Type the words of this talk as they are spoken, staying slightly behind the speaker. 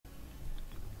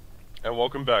And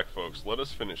welcome back, folks. Let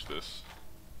us finish this.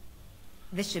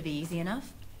 This should be easy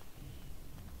enough.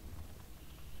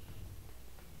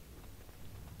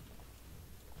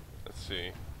 Let's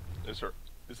see.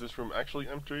 Is this room actually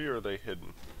empty or are they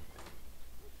hidden?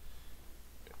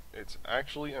 It's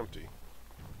actually empty.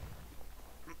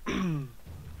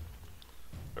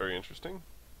 Very interesting.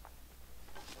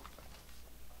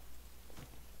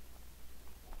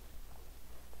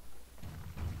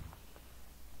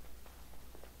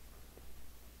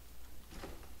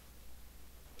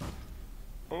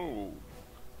 Oh.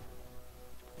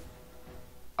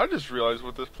 I just realized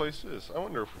what this place is. I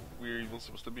wonder if we're even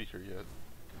supposed to be here yet.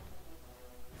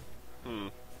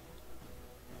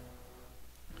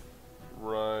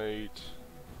 Right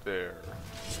there.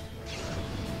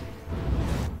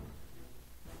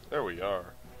 There we are.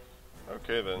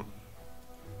 Okay then.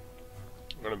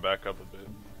 I'm gonna back up a bit.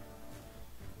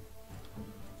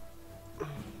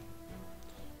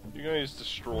 You guys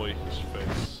destroy his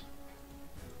face.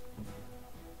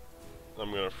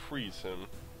 I'm gonna freeze him.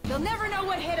 You'll never know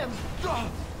what hit him.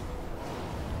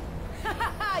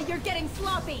 You're getting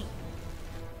sloppy.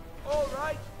 All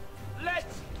right,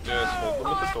 let's go. Yes, hold them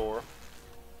at the door.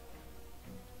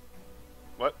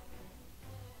 What?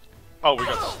 Oh, we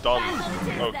got stunned.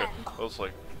 Okay. I was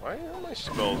like, why are my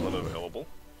spells unavailable?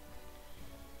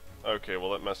 Okay,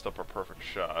 well that messed up our perfect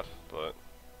shot, but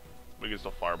we can still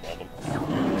fireball them.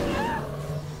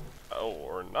 Oh,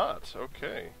 or not.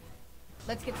 Okay.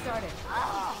 Let's get started.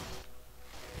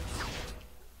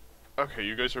 Okay,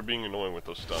 you guys are being annoying with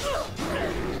those stuns.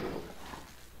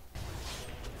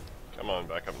 Come on,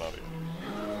 back up, Nadia.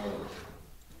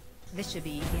 This should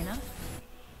be easy enough.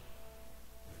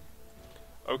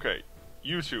 Okay,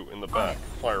 you two in the back.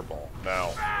 Fireball.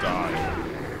 Now, die.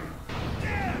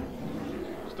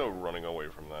 There's no running away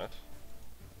from that.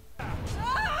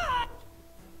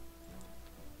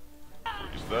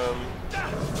 Freeze them.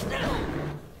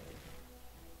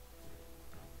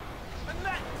 And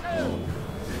that too.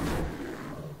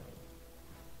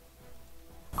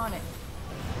 On it.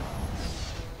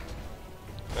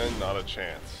 And not a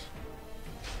chance.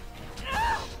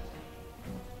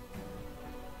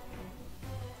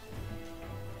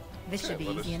 This should be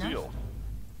Let us easy enough. steal.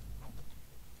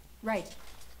 Right.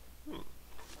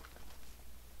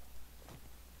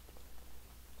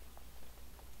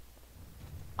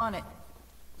 On it.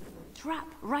 Trap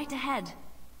right ahead.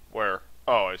 Where?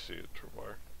 Oh, I see it.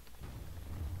 Tripwire.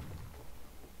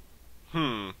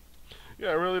 Yeah,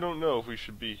 I really don't know if we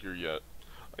should be here yet.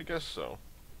 I guess so.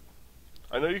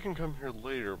 I know you can come here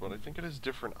later, but I think it has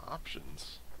different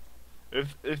options.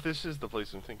 If this is the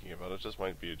place I'm thinking about, it just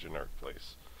might be a generic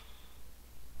place.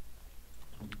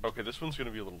 Okay, this one's gonna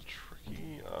be a little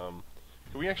tricky.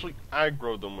 Can we actually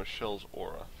aggro them with Shell's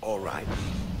aura? All right.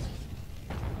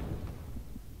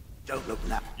 Don't look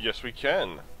now, Yes, we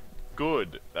can.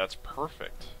 Good. That's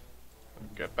perfect.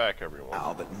 Get back, everyone.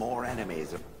 but more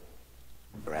enemies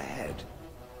are ahead.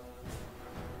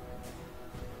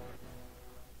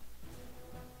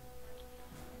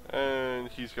 And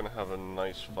he's gonna have a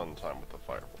nice, fun time with the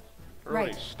fireball.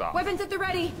 Everybody Right. stop. Weapons at the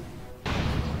ready.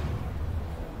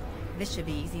 This should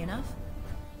be easy enough.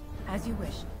 As you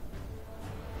wish.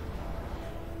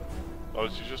 Oh,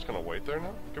 is he just gonna wait there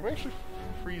now? Can we actually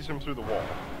freeze him through the wall?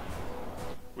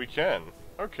 We can.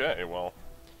 Okay, well.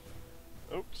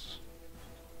 Oops.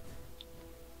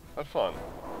 Have fun.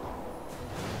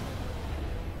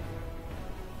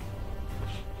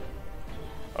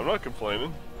 I'm not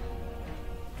complaining.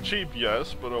 Cheap,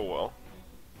 yes, but oh well.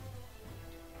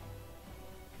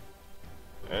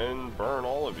 And burn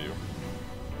all of you.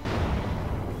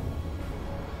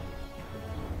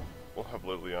 We'll have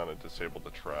Liliana disable the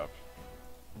trap.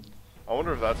 I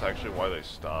wonder if that's actually why they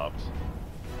stopped.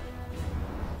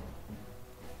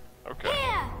 Okay.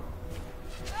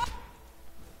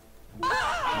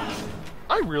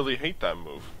 I really hate that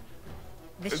move.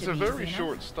 This It's should a be very easy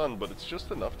short enough. stun, but it's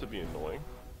just enough to be annoying.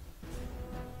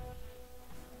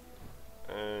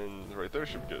 And right there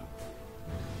should be good.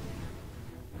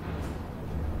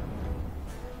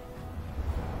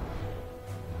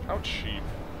 How cheap.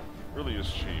 Really is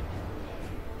cheap.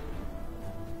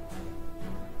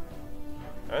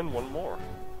 And one more.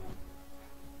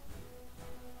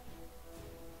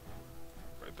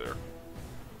 Right there.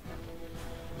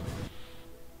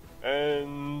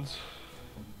 And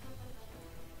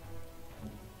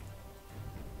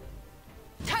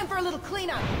Time for a little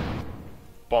cleanup.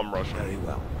 bomb rush. Very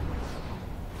well.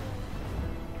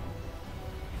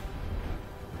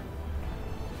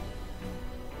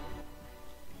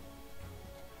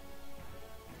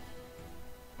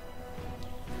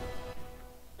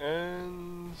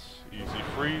 And easy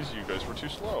freeze, you guys were too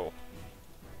slow.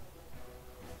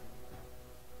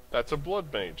 That's a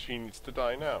blood mage. He needs to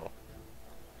die now.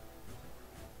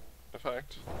 In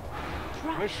fact, can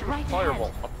I Trap shoot right a fireball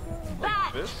ahead. up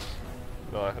like this?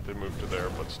 No, I had to move to there,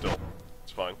 but still,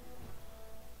 it's fine.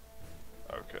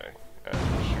 Okay, and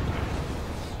shoot him.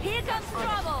 Here comes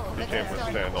trouble! He can't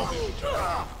withstand all these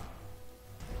attacks.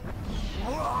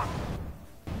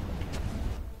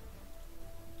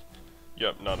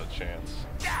 Yep, not a chance.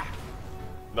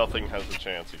 Nothing has a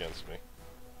chance against me.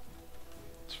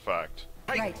 It's fact.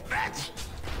 Right.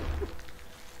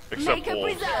 Except Make a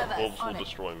wolves. preserve us. Wolves On will it.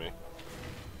 destroy me.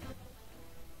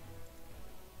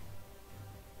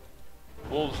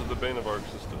 Wolves are the bane of our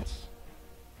existence.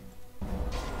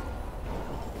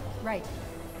 Right.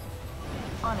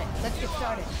 On it. Let's get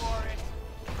started.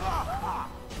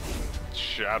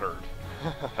 Shattered.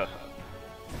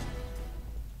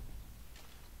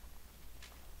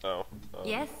 Oh.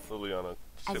 Yes? Liliana,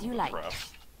 As sit you with like. the trap.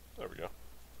 There we go.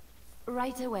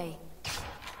 Right away.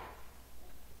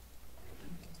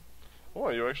 Oh,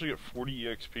 you actually get 40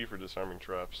 EXP for disarming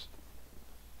traps.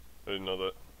 I didn't know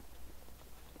that.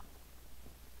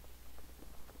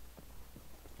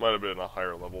 Might have been a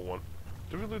higher level one.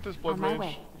 Did we loot this blood On my mage?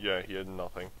 way. Yeah, he had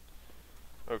nothing.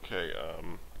 Okay,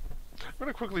 I'm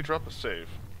gonna quickly drop a save.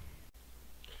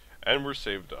 And we're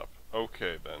saved up.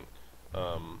 Okay then.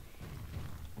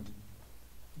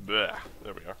 Bleh.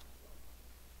 There we are.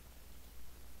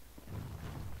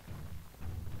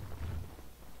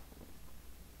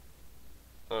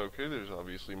 Okay, there's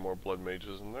obviously more blood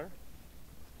mages in there.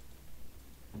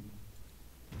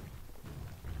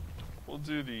 We'll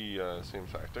do the same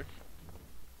tactic.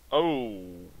 Oh,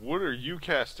 what are you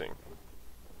casting?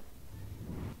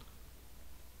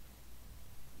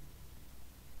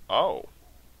 Oh.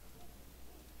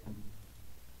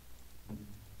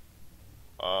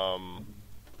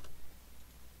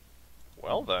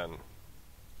 Well then.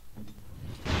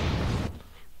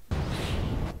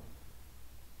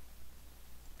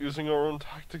 Using our own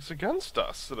tactics against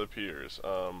us, it appears.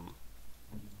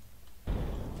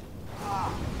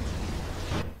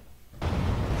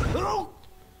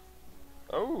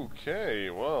 Okay,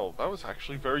 well, that was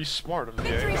actually very smart of the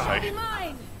Victory shall be AI.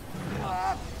 mine!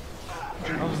 I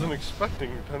wasn't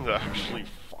expecting them to actually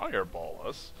fireball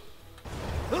us.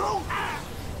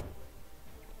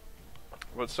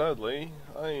 But sadly,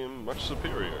 I am much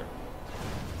superior.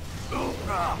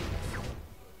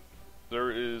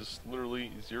 There is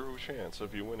literally 0 chance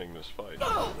of you winning this fight.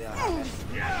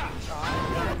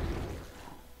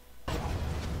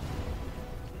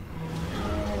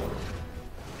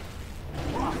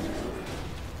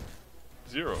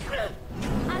 Zero.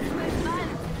 Utmost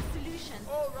violence is the solution.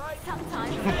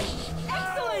 Sometimes.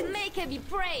 Excellent! Make her be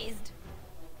praised!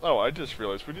 Oh, I just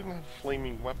realized we didn't have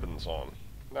flaming weapons on.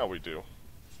 Now we do.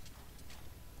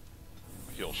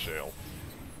 Heal Shale.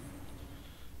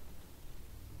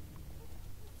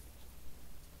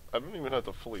 I don't even have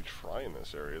to fully try in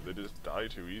this area, they just die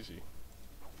too easy.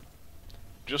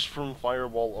 Just from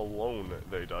Fireball alone,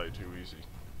 they die too easy.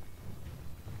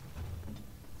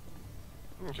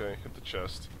 Okay, hit the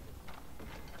chest.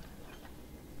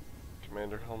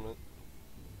 Commander helmet.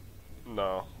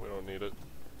 No, we don't need it.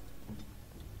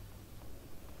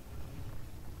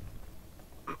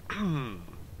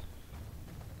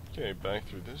 Okay, back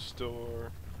through this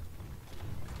door.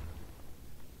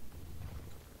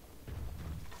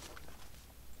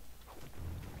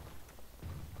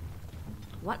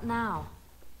 What now?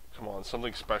 Come on,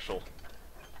 something special.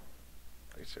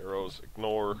 Ice arrows,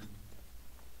 ignore.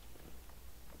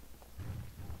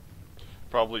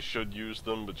 Probably should use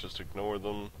them, but just ignore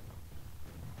them.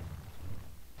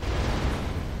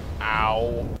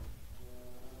 Ow.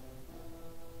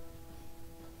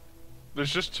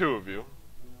 There's just 2 of you.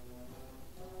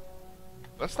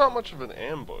 That's not much of an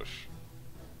ambush.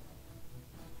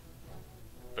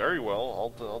 Very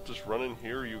well, I'll just run in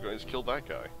here, you guys kill that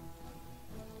guy.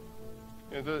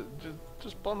 Yeah,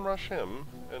 just bum rush him,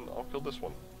 and I'll kill this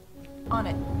one. On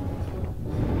it.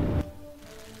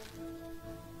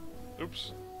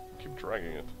 Oops. Keep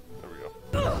dragging it. There we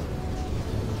go.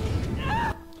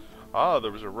 Ah,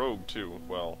 there was a rogue too.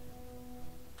 Well,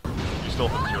 you still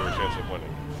have 0 chance of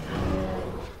winning.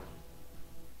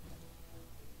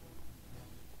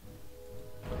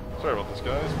 Sorry about this,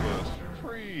 guys, but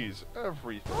freeze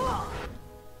everything.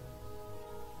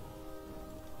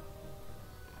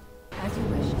 As you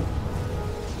wish.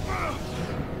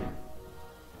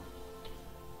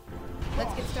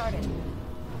 Let's get started.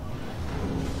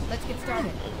 Let's get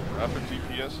started. Rapid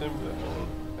DPS him down,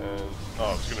 and oh,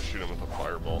 I was gonna shoot him with a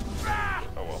fireball.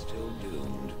 Oh well. Still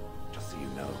doomed, just so you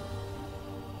know.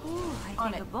 Ooh, I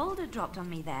On think it. a boulder dropped on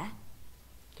me there.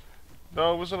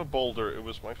 No, it wasn't a boulder. It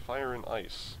was my fire and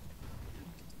ice.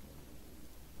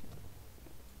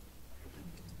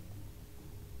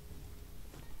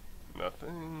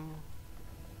 Nothing.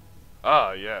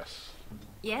 Ah, yes.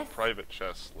 Yes? Private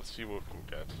chest. Let's see what we can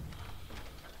get.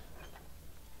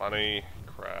 Money.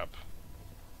 Crap.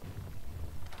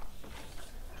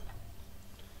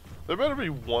 There better be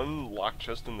one locked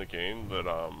chest in the game that,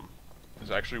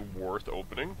 is actually worth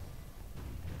opening.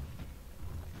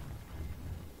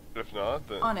 If not,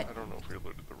 then On it. I don't know if we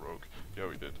loaded the rogue. Yeah,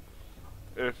 we did.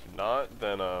 If not,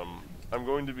 then I'm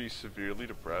going to be severely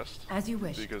depressed. As you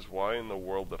wish. Because why in the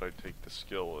world did I take the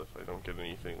skill if I don't get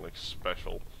anything like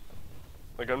special?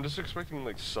 Like I'm just expecting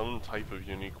like some type of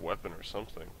unique weapon or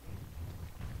something.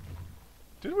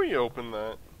 Did we open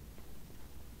that?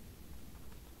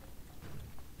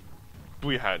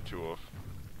 We had to have.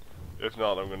 If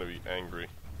not, I'm gonna be angry.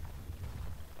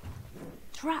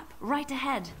 Trap right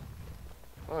ahead.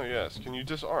 Oh yes, can you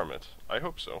disarm it? I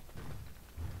hope so.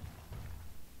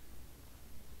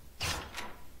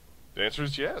 The answer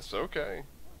is yes, okay.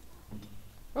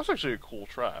 That's actually a cool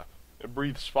trap. It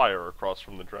breathes fire across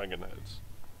from the dragon heads.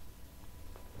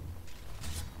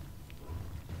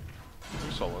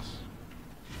 Who saw us?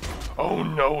 Oh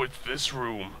no, it's this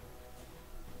room!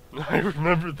 I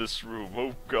remember this room,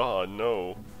 oh god,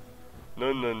 no.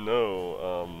 No, no,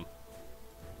 no,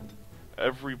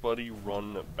 everybody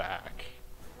run back.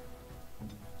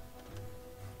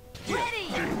 Ready!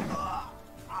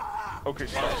 Okay,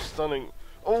 stop stunning.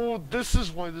 Oh, this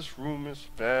is why this room is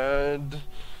bad.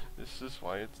 This is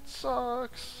why it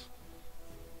sucks.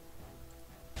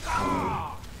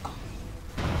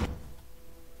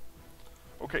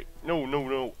 Okay, no, no,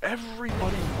 no.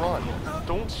 Everybody run.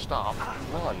 Don't stop.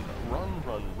 Run, run,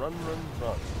 run, run, run,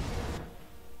 run.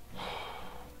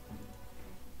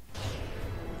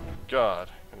 God,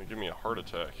 gonna give me a heart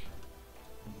attack.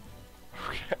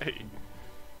 Okay.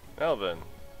 Now then.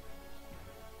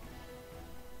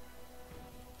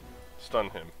 Stun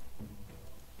him.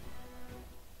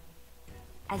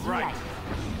 As you like.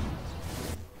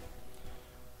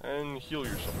 And heal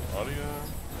yourself, Nadia.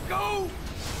 Go!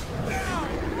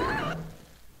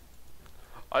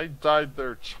 I died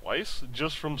there twice,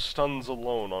 just from stuns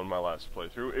alone on my last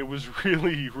playthrough. It was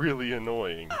really, really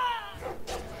annoying.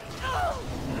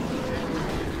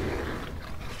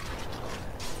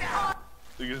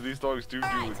 Because these dogs do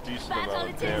a decent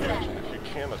amount of damage, and if you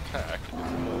can't attack, it's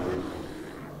annoying.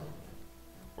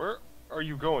 Where are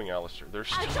you going, Alistair? There's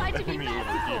still tried an to be enemy over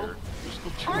merciful. here. There's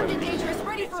still two Armed and enemies. dangerous,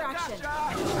 ready for action.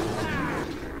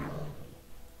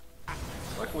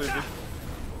 Luckily, this as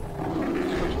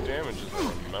much damage as I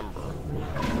remember.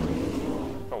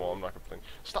 Oh well, I'm not complaining.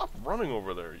 Stop running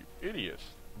over there, you idiot!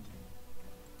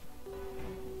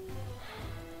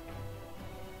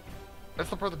 That's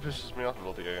the part that pisses me off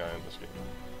about the AI in this game.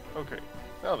 Okay,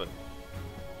 now then.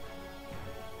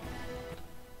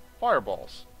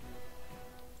 Fireballs.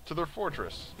 To their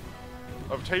fortress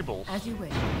of tables. As you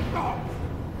wish.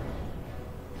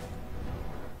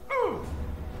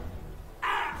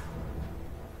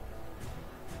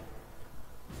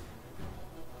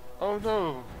 Oh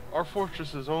no, our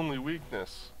fortress's only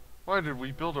weakness. Why did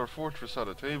we build our fortress out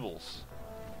of tables?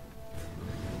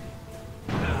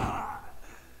 That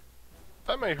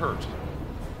may hurt.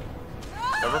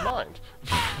 Never mind.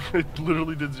 It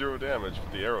literally did 0 damage,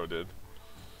 but the arrow did.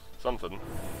 Something.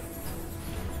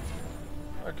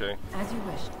 Okay. As you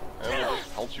wished. And we'll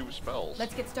just pelt you with spells.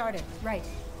 Let's get started. Right.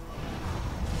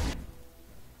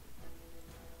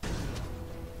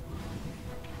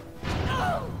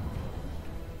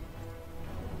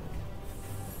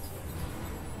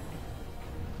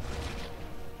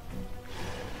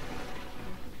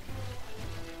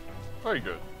 Very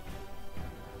good.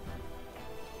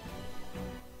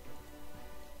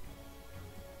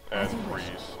 And As you wish.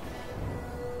 freeze.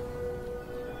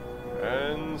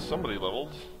 And somebody leveled.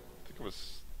 I think it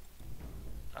was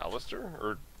Alistair?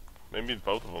 Or maybe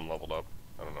both of them leveled up.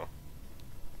 I don't know.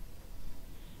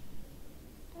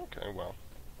 Okay, well.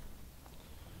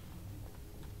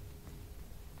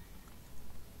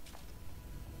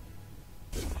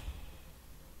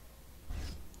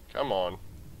 Come on.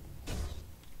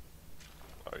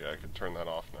 Oh yeah, I can turn that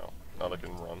off now. Now they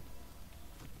can run.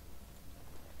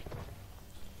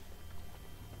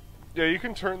 Yeah, you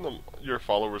can turn your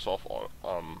followers off.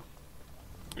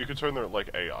 You can turn their like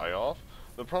AI off.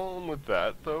 The problem with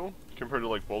that, though, compared to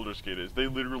like Baldur's Gate, is they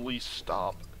literally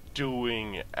stop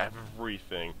doing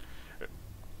everything.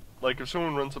 Like if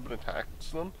someone runs up and attacks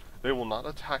them, they will not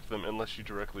attack them unless you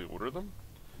directly order them,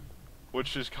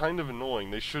 which is kind of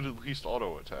annoying. They should at least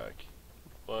auto attack,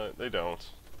 but they don't.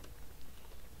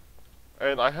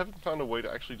 And I haven't found a way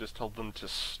to actually just tell them to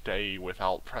stay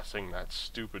without pressing that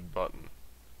stupid button.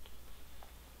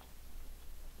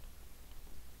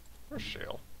 Where's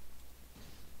Shale?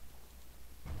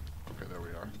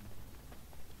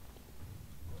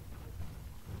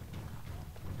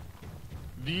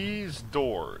 These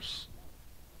doors,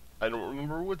 I don't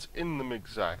remember what's in them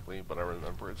exactly, but I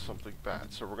remember it's something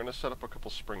bad. So we're gonna set up a couple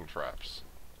spring traps.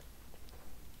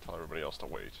 Tell everybody else to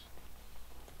wait.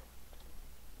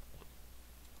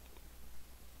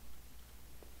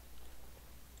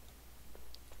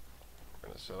 We're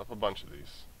gonna set up a bunch of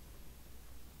these.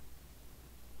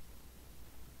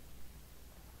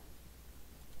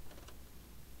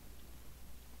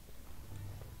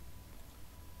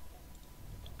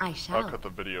 I shall. I'll cut the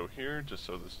video here, just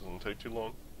so this doesn't take too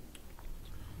long.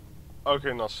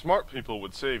 Okay, now smart people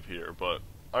would save here, but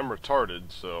I'm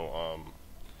retarded, so,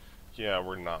 yeah,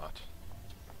 we're not.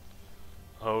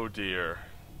 Oh dear.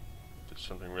 There's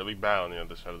something really bad on the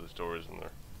other side of this door, isn't there?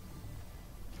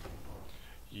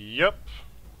 Yep.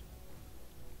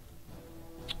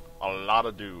 A lot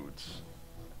of dudes.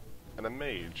 And a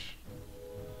mage.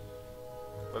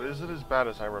 But is it as bad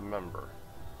as I remember?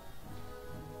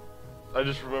 I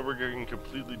just remember getting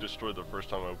completely destroyed the first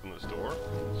time I opened this door,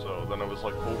 so then I was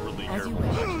like overly careful the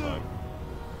next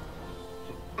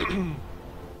time.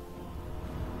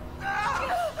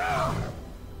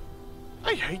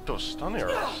 I hate those stun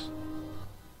arrows.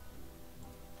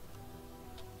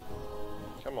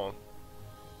 Come on.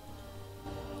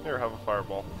 Here, have a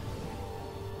fireball.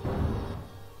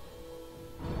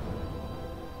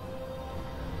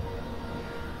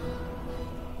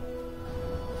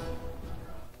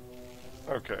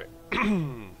 Okay.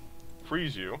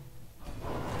 Freeze you.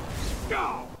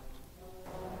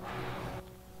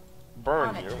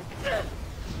 Burn you.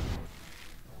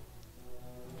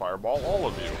 Fireball all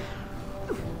of you.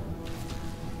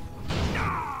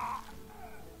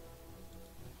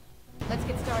 Let's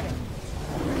get started.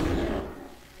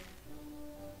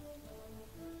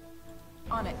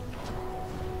 On it.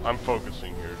 I'm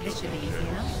focusing here. This Just should be in easy case.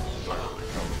 enough. It's not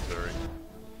really commentary.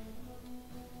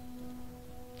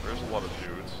 There's a lot of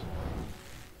dudes.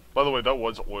 By the way, that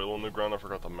was oil in the ground. I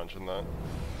forgot to mention that.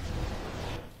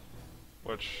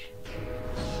 Which,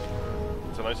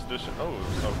 it's a nice addition. Oh,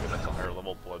 okay, that's a higher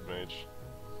level blood mage.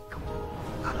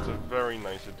 It's a very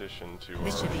nice addition to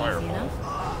This should be easy fireball.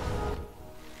 enough.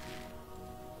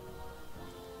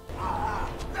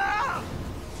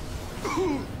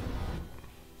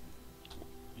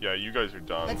 Yeah, you guys are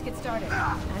done. Let's get started.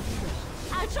 As you wish.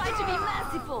 I'll try to be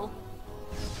merciful.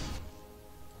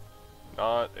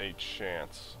 Not a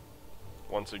chance.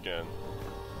 Once again.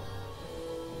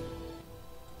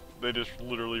 They just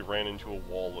literally ran into a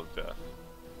wall of death.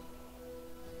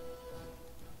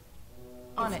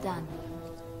 On It's it. done.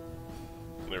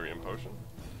 Lyrium potion.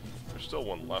 There's still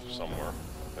one left somewhere. I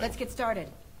think. Let's get started.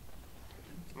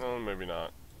 No, maybe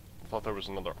not. I thought there was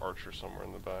another archer somewhere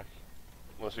in the back.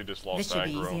 Unless he just lost This should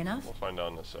be aggro. easy enough. We'll find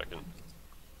out in a second.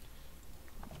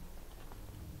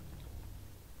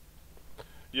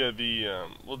 Yeah,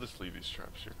 we'll just leave these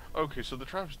traps here. Okay, so the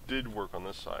traps did work on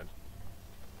this side.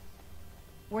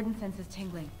 Warden senses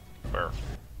tingling. Where?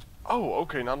 Oh,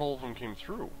 okay, not all of them came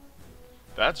through.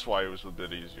 That's why it was a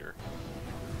bit easier.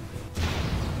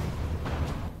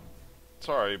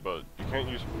 Sorry, but you can't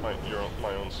use my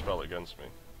own spell against me.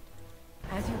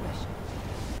 As you wish.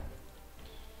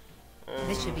 And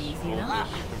This should be easy we'll enough.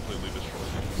 just completely destroy it.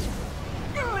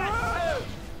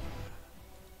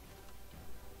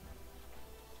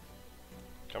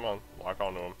 Come on, lock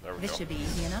onto him. There we This go. should be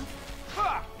easy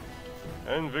enough.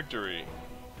 And victory.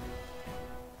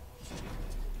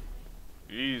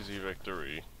 Easy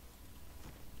victory.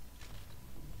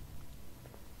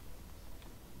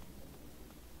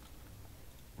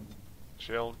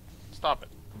 Shale, stop it.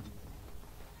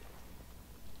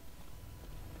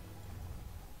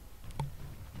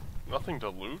 Nothing to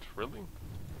loot, really?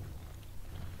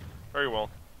 Very well.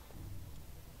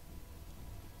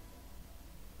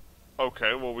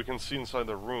 Okay, well we can see inside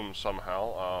the room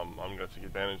somehow. I'm gonna take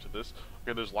advantage of this.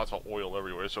 Okay, there's lots of oil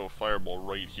everywhere, so a fireball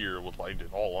right here would light it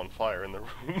all on fire in the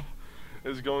room.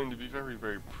 Is going to be very,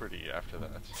 very pretty after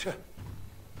that.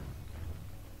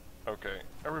 Okay,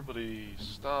 everybody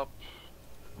stop.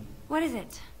 What is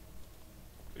it?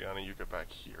 Liana, you get back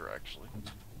here, actually.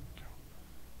 Go.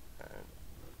 And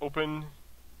open.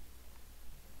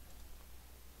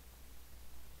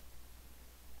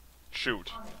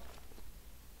 Shoot.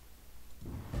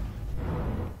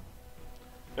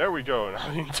 There we go,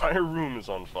 now the entire room is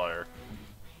on fire.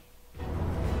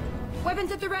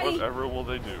 Weapons at the ready. Whatever will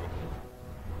they do?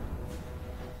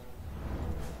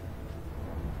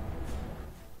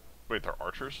 Wait, they're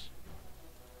archers?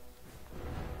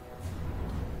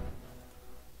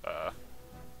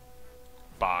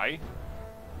 Bye?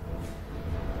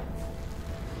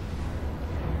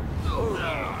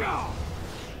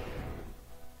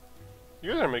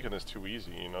 You guys are making this too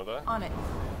easy, you know that? On it.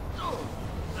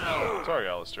 Sorry,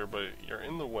 Alistair, but you're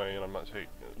in the way and I'm not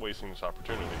wasting this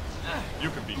opportunity. You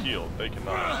can be healed, they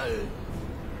cannot.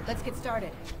 Let's get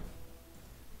started.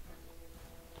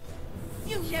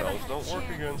 You never Spells had a don't work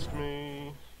chance. against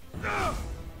me.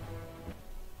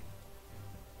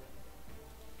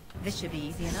 This should be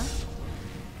easy enough.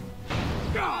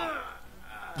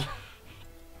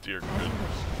 Dear good.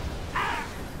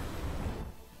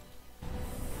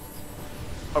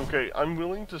 Okay, I'm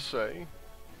willing to say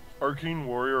Arcane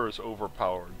Warrior is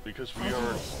overpowered because we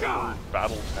are an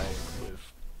battle tank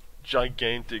with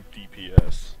gigantic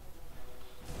DPS.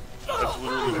 That's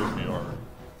literally what we are.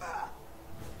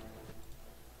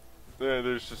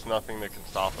 There's just nothing that can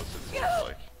stop us, it seems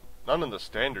like. None in the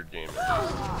standard game, at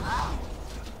least.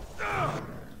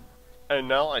 And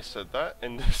now I said that,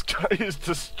 and this guy is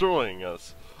destroying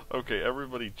us. Okay,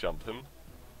 everybody jump him.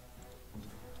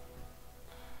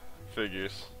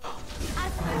 Figures.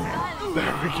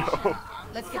 There we go.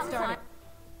 Let's get started.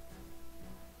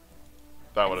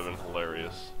 That would have been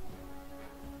hilarious.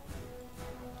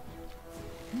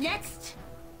 Next.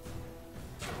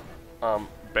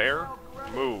 Bear,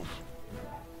 move.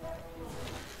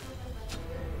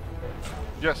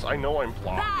 Yes, I know I'm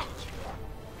blocked. Back.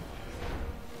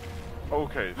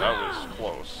 Okay, that was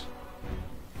close.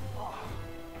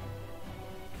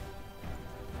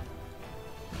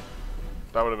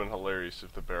 That would have been hilarious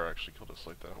if the bear actually killed us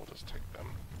like that. We'll just take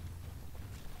them.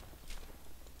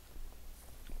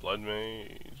 Blood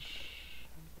Mage.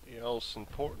 Anything else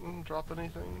important? Drop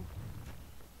anything?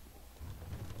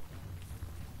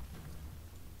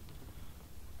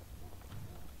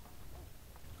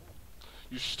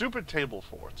 You stupid table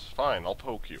forts. Fine, I'll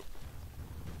poke you.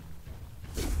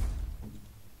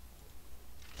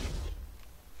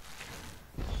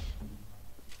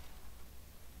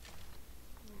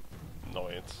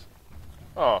 Annoyance.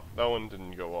 Oh, that one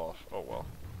didn't go off. Oh well.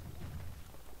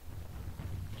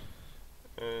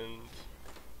 And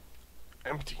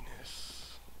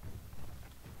emptiness.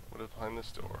 What is behind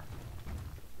this door?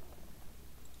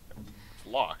 It's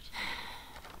locked.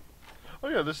 Oh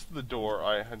yeah, this is the door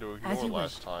I had to ignore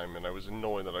last time, and I was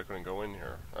annoyed that I couldn't go in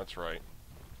here. That's right.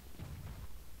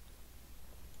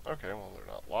 Okay, well they're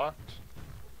not locked.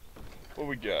 What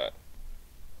we got?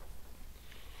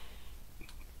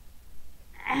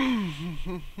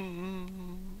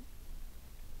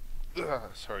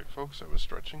 Sorry folks, I was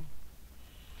stretching.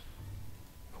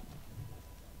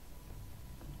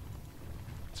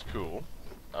 It's cool.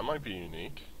 That might be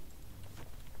unique.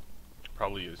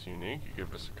 Probably is unique. You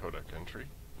give us a codec entry.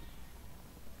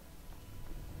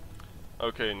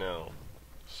 Okay, now.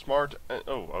 Smart and...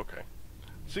 oh, okay.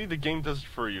 See, the game does it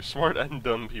for you. Smart and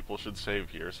dumb people should save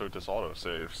here, so it just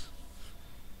auto-saves.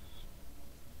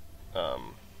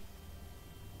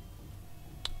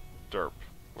 Derp.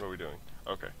 What are we doing?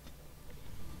 Okay.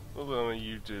 Well, then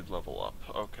you did level up.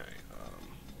 Okay,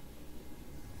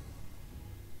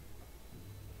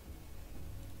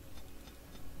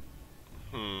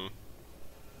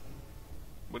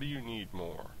 what do you need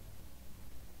more?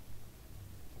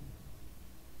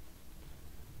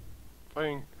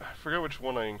 I forget which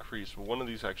one I increased, but one of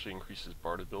these actually increases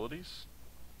Bard abilities.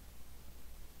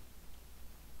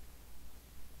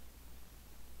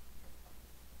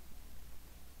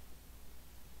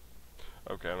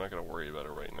 Okay, I'm not going to worry about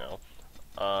it right now.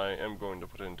 I am going to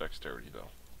put in Dexterity, though.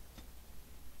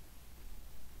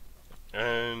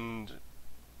 And...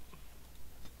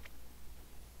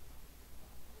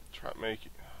 try to make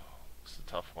it... this is a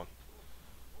tough one.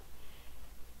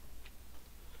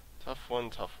 Tough one,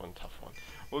 tough one, tough one.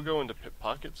 We'll go into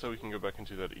Pickpocket so we can go back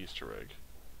into that Easter egg.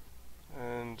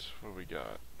 And what do we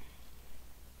got?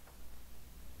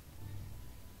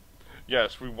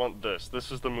 Yes, we want this.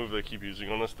 This is the move they keep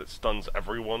using on us that stuns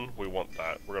everyone. We want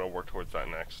that. We're going to work towards that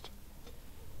next.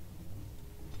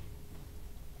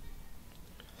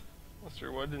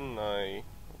 Lester, why didn't I...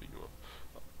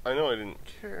 I know I didn't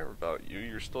care about you.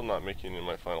 You're still not making it in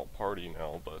my final party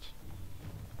now, but...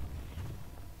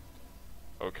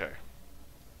 okay.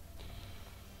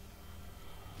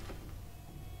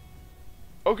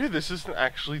 Okay, this isn't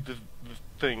actually the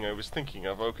thing I was thinking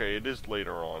of. Okay, it is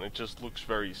later on. It just looks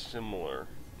very similar.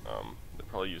 They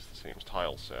probably use the same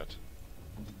tile set.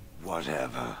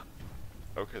 Whatever.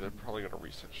 Okay, they're probably gonna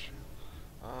reset shit.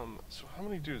 So how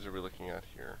many dudes are we looking at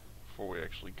here before we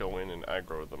actually go in and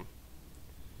aggro them?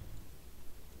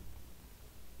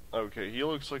 Okay, he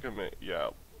looks like a yeah,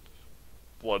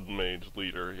 blood mage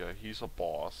leader. Yeah, he's a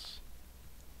boss.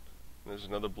 And there's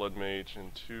another blood mage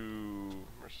and two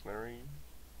mercenary.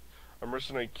 A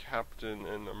mercenary captain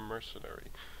and a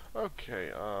mercenary.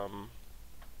 Okay,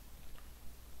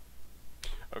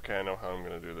 okay, I know how I'm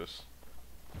gonna do this.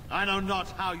 I know not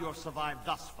how you have survived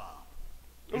thus far.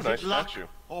 Ooh, Is nice it luck statue.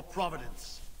 or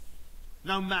providence?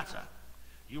 No matter.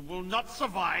 You will not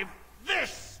survive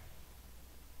this!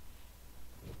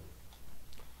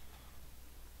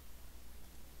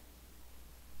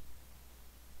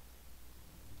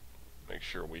 Make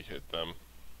sure we hit them.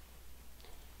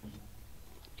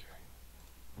 Okay.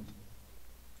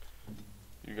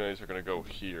 You guys are gonna go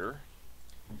here.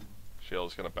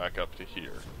 Shale's gonna back up to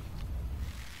here.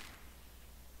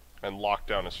 And lock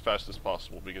down as fast as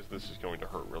possible because this is going to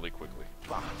hurt really quickly.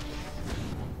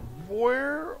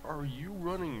 Where are you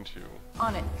running to?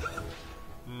 On it.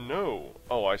 No.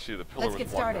 Oh, I see the pillar. Let's with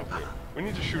get block started. now. We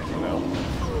need to shoot him now.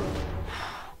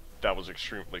 That was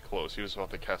extremely close. He was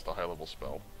about to cast a high-level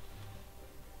spell.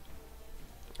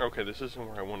 Okay, this isn't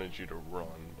where I wanted you to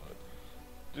run, but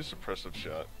do suppressive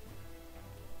shot.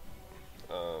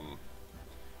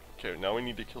 Okay, now we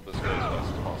need to kill this guy as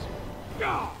fast as possible.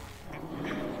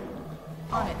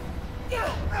 On it.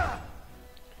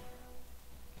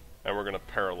 And we're gonna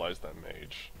paralyze that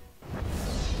mage.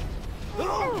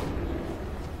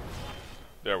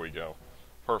 There we go.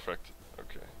 Perfect.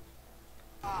 Okay.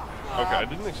 Okay, I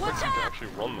didn't expect you to actually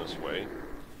run this way.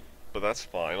 But that's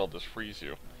fine, I'll just freeze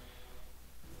you.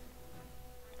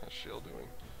 How's Shale doing?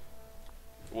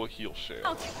 We'll heal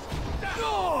Shale.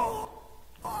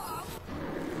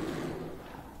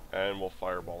 And we'll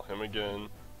fireball him again.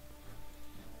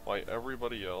 Why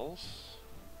everybody else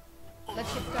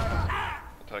Let's get started.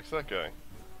 attacks that guy.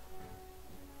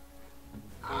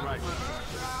 Alright.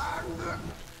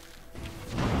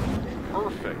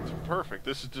 Perfect, perfect.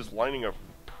 This is just lining up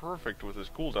perfect with his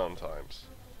cooldown times.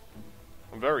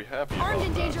 I'm very happy about Armed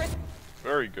and that. dangerous.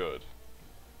 Very good.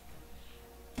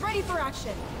 Ready for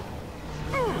action.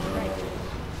 Right.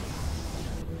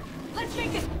 Let's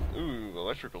make this Ooh,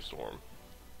 electrical storm.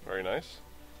 Very nice.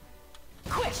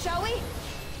 quick, shall we?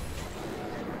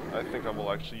 I think I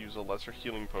will actually use a lesser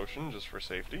healing potion just for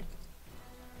safety.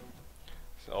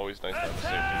 It's always nice to have a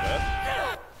safety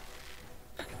net.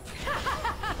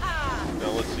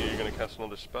 Now let's see, you're gonna cast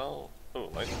another spell. Oh,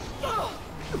 nice.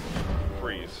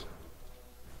 Freeze.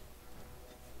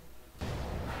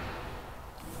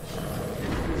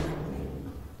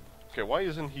 Okay, why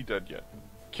isn't he dead yet?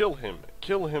 Kill him.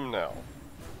 Kill him now.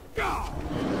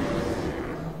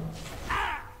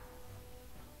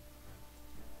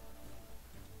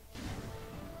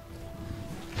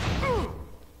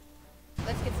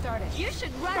 Let's get started. You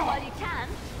should run while you can.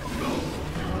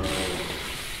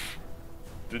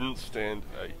 Didn't stand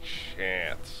a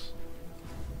chance.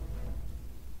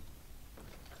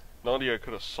 Nadia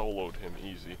could have soloed him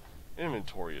easy.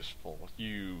 Inventory is full.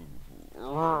 You...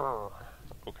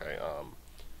 Okay,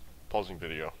 pausing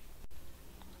video.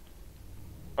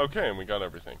 Okay, and we got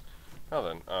everything. Now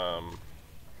then,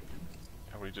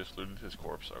 we just looted his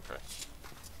corpse, okay.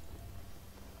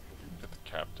 Get the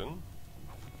captain.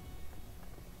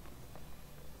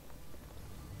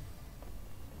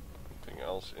 Anything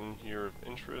else in here of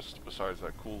interest besides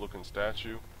that cool looking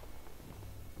statue?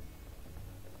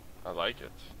 I like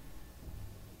it.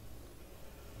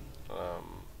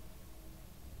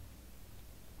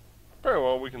 Very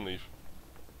well, we can leave.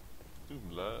 Ooh,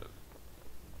 blood.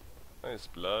 Nice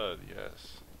blood,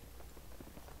 yes.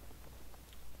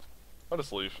 Let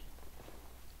us leave.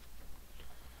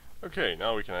 Okay,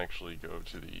 now we can actually go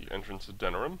to the entrance of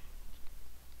Denerim.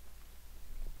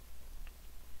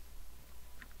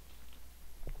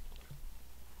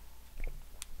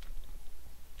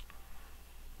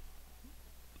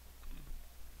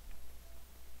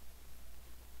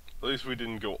 At least we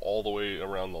didn't go all the way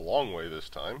around the long way this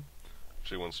time.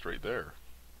 Actually went straight there.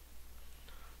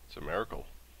 It's a miracle.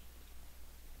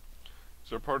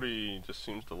 So our party just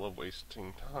seems to love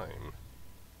wasting time.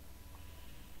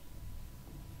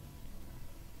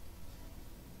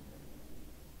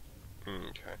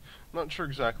 Okay. I'm not sure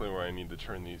exactly where I need to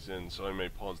turn these in, so I may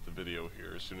pause the video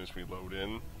here as soon as we load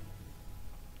in.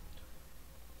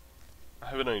 I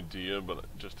have an idea, but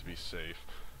just to be safe.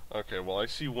 Okay, well I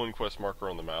see one quest marker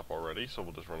on the map already, so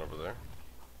we'll just run over there.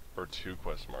 Or two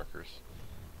quest markers.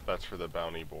 That's for the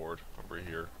bounty board over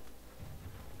here.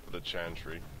 For the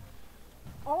Chantry.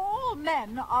 All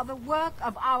men are the work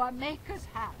of our Maker's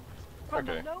hand. From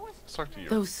Okay, the lowest let's talk to you.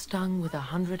 Those stung with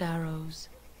 100 arrows,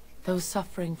 those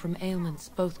suffering from ailments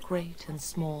both great and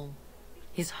small,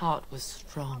 his heart was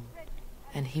strong,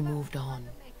 and he moved on.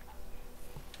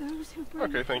 those who bring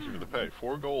Okay, thank you for the pay.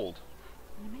 4 gold.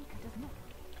 the Maker does not.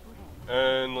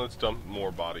 And let's dump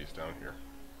more bodies down here.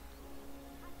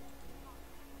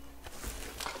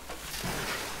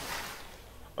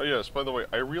 Oh yes, by the way,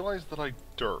 I realized that I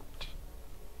derped.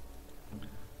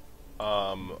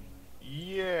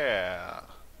 Yeah.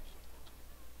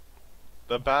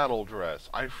 The battle dress.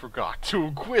 I forgot to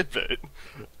equip it.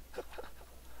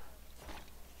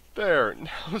 There,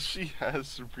 now she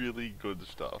has really good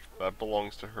stuff. That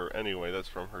belongs to her anyway, that's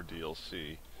from her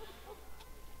DLC.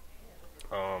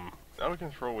 Now we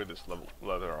can throw away this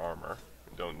leather armor.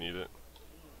 We don't need it.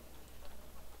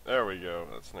 There we go,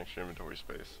 that's an extra inventory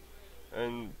space.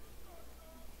 And...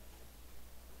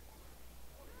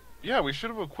 yeah, we should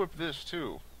have equipped this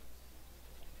too.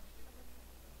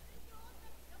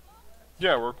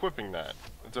 Yeah, we're equipping that.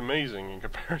 It's amazing in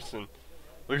comparison.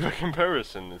 Look at the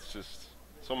comparison, it's just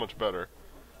so much better.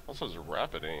 Also has a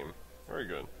rapid aim. Very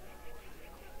good.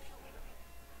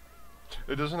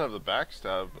 It doesn't have the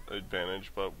backstab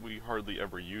advantage, but we hardly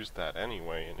ever use that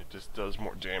anyway, and it just does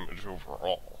more damage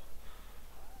overall.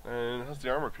 And it has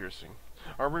the armor piercing.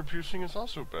 Armor piercing is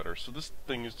also better, so this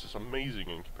thing is just amazing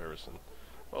in comparison.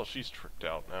 Well, she's tricked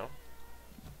out now.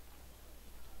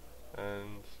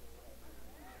 And...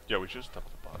 yeah, we just dump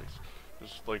the bodies.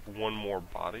 There's like one more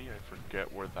body, I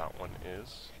forget where that one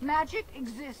is. Magic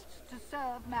exists to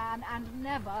serve man and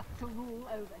never to rule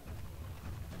over him.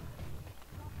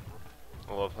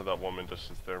 I love how that woman just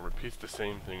sits there and repeats the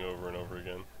same thing over and over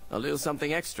again. A little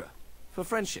something extra. For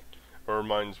friendship. It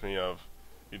reminds me of,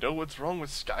 you know what's wrong with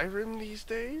Skyrim these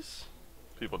days?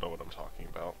 People know what I'm talking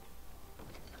about.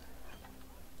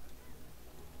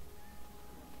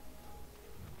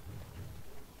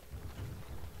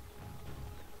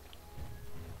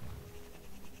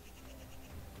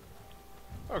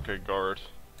 Okay, guard.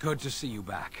 Good to see you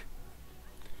back.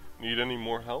 Need any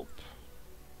more help?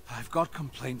 I've got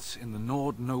complaints in the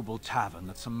Nord Noble Tavern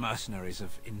that some mercenaries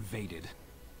have invaded.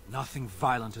 Nothing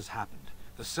violent has happened.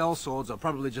 The sellswords are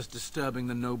probably just disturbing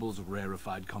the nobles'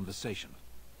 rarefied conversation.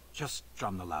 Just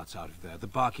drum the louts out of there. The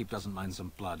barkeep doesn't mind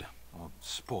some blood. Or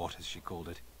sport, as she called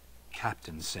it.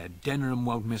 Captain said Denham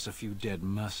won't miss a few dead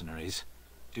mercenaries.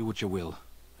 Do what you will,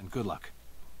 and good luck.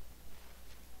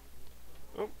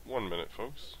 Oh, 1 minute,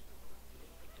 folks.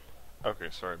 Okay,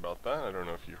 sorry about that. I don't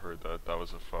know if you heard that. That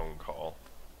was a phone call.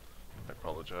 I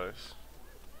apologize.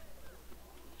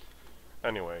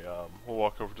 Anyway, we'll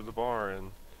walk over to the bar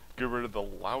and get rid of the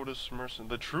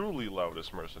the truly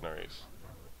loudest mercenaries.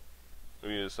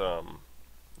 Because,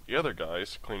 the other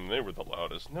guys claimed they were the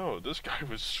loudest. No, this guy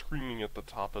was screaming at the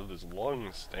top of his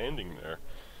lungs standing there.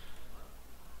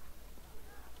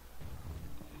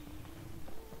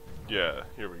 Yeah,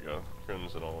 here we go.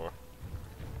 Crimson Ore.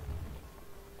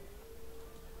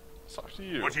 Let's talk to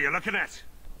you. What are you looking at?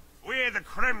 We're the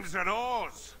Crimson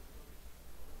Ores.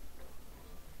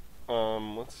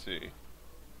 Let's see.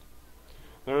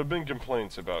 There have been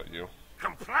complaints about you.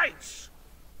 Complaints?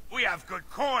 We have good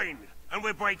coin, and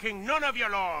we're breaking none of your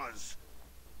laws.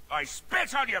 I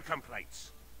spit on your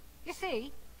complaints. You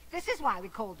see, this is why we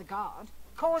called the guard.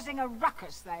 Causing a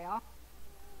ruckus, they are.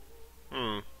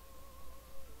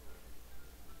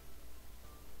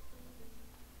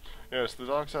 Yes, the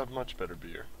dogs have much better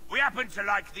beer. We happen to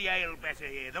like the ale better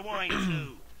here, the wine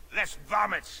too. Less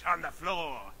vomit on the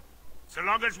floor. So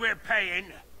long as we're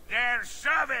paying, they're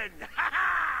serving! Ha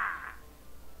ha!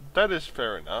 That is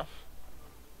fair enough.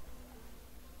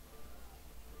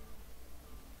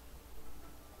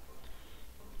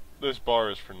 This bar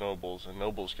is for nobles, and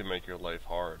nobles can make your life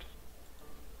hard.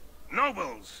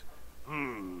 Nobles?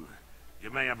 You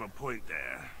may have a point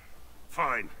there.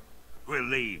 Fine. We'll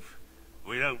leave.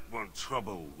 We don't want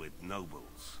trouble with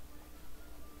nobles.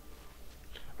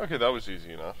 Okay, that was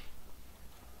easy enough.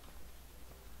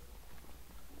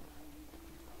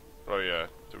 Oh yeah,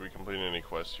 did we complete any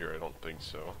quests here? I don't think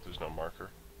so. There's no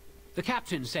marker. The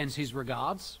captain sends his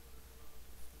regards.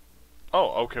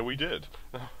 Oh, okay, we did.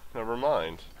 Never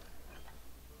mind.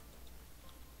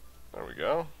 There we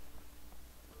go.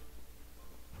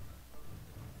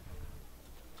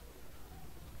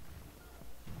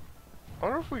 I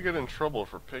wonder if we get in trouble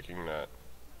for picking that.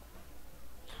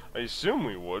 I assume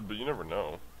we would, but you never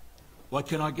know. What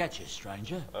can I get you,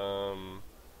 stranger?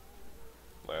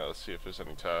 Yeah, let's see if there's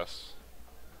any tasks.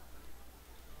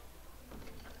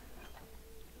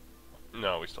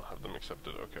 No, we still have them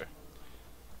accepted, okay.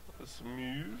 Let's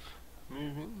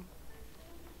moving.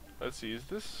 Let's see, is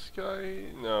this guy?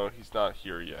 No, he's not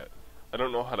here yet. I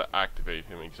don't know how to activate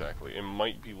him exactly. It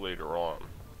might be later on.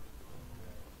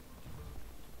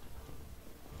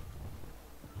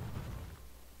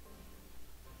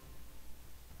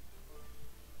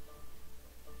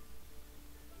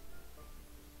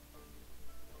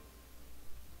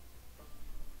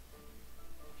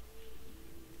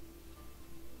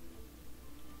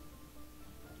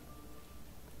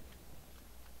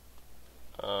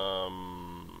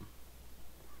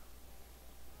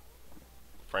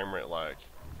 Frame rate lag.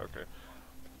 Okay.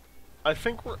 I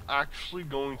think we're actually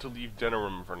going to leave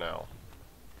Denerim for now.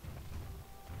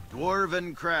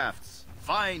 Dwarven crafts.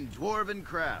 Find dwarven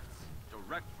crafts.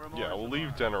 Direct from Yeah, we'll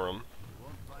leave Denerim.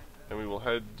 And we will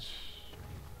head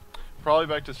probably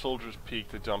back to Soldier's Peak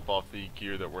to dump off the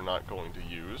gear that we're not going to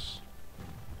use.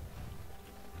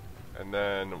 And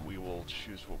then we will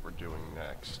choose what we're doing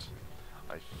next.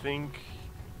 I think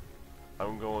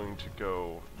I'm going to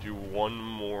go do one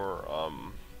more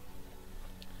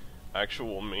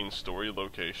actual main story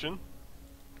location.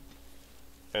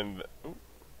 And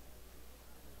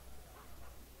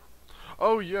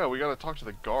oh yeah, we gotta talk to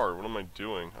the guard. What am I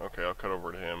doing? Okay, I'll cut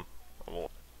over to him.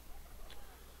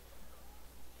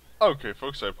 Okay,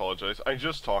 folks, I apologize. I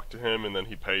just talked to him, and then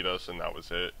he paid us, and that was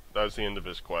it. That was the end of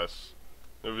his quest.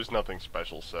 There was nothing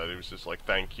special said. It was just like,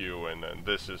 thank you, and then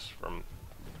this is from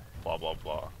blah blah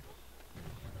blah.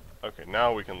 Okay,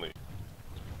 now we can leave.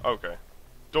 Okay.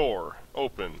 Door.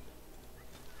 Open.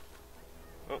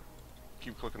 Oh,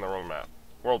 keep clicking the wrong map.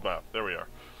 World map. There we are.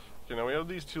 Okay, now we have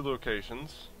these two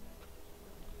locations.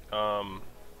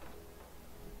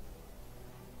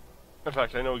 In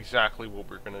fact, I know exactly what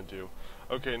we're gonna do.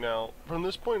 Okay, now, from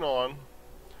this point on,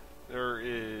 there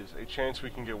is a chance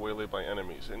we can get waylaid by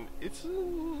enemies, and it's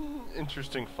an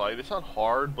interesting fight. It's not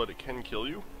hard, but it can kill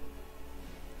you.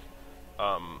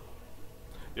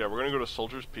 Yeah, we're gonna go to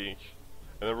Soldier's Peak,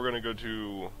 and then we're gonna go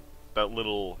to that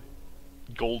little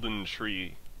golden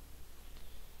tree,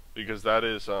 because that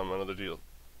is another deal.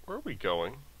 Where are we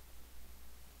going?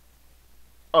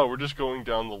 Oh, we're just going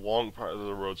down the long part of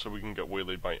the road so we can get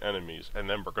waylaid by enemies, and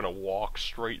then we're gonna walk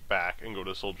straight back and go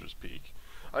to Soldier's Peak.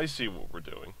 I see what we're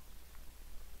doing.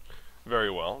 Very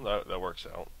well, that works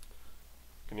out.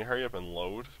 Can you hurry up and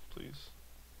load, please?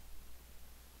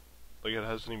 Like, it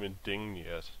hasn't even dinged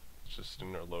yet. It's just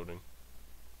sitting there loading.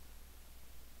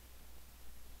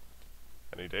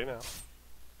 Any day now.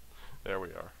 There we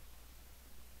are.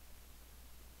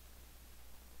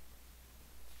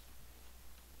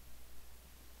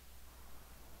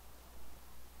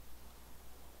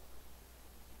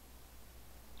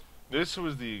 This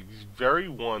was the very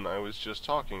one I was just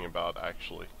talking about,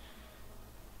 actually.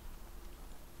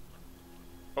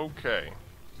 Okay.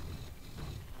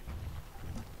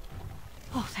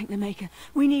 Oh, thank the Maker.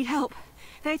 We need help.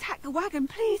 They attacked the wagon.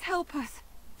 Please help us.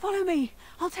 Follow me.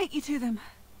 I'll take you to them.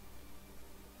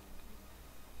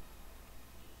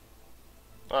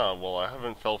 Ah, well, I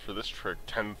haven't fell for this trick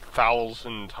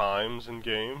 10,000 times in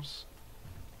games.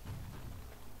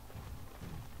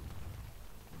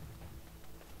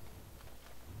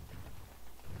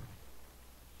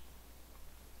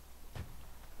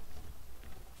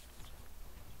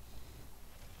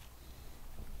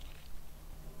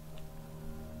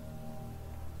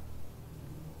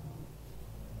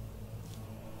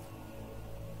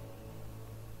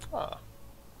 Ah,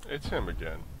 it's him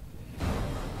again.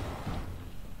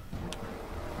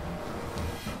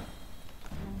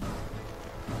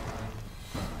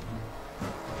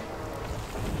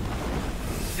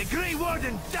 The Grey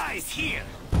Warden dies here!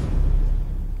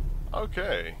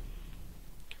 Okay.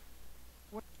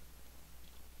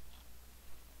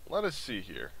 Let us see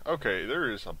here. Okay,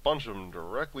 there is a bunch of them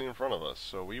directly in front of us,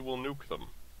 so we will nuke them.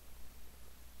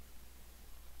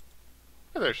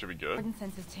 Hey, there should be good. Warden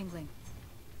senses tingling.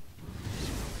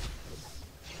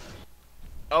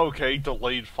 Okay,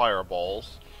 delayed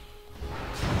fireballs.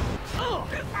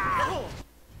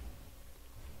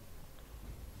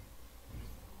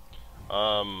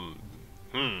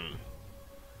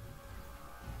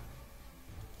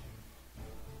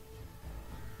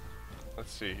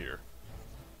 Let's see here.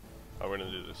 How are we gonna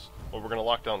do this? Well, we're gonna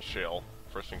lock down Shale,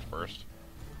 first things first.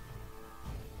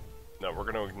 No, we're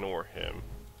gonna ignore him.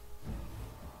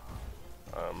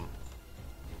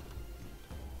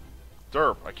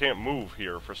 Derp, I can't move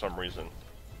here for some reason.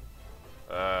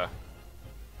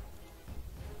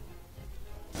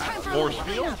 Force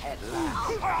field?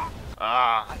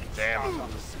 Ah, damn it. On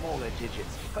the smaller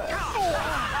digits first.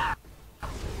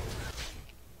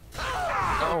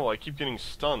 Oh, I keep getting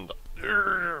stunned.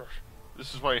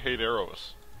 This is why I hate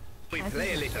arrows. We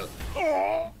play a little.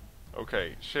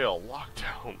 Okay, Shale, lock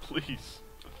down, please.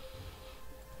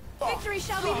 Victory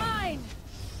shall be mine!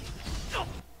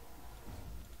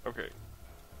 Okay.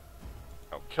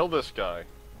 Now kill this guy.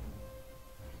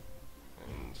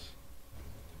 And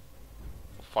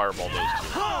fireball those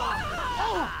two.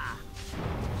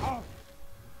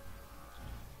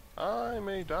 I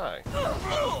may die.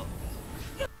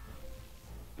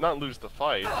 Not lose the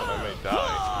fight, but I may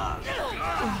die.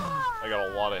 I got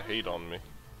a lot of hate on me.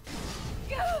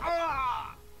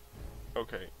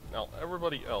 Okay, now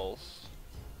everybody else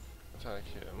attack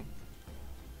him.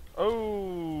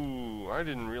 Oh, I I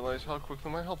didn't realize how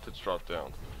quickly my health had dropped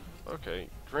down. Okay,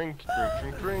 drink.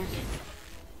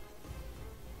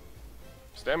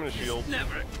 Stamina shield.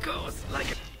 Never goes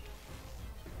like a...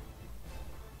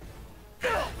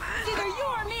 Either you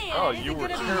or me. Oh, you were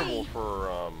terrible for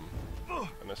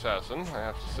an assassin, I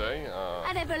have to say.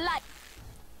 I never liked.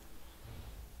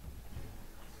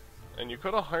 And you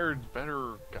could have hired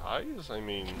better guys. I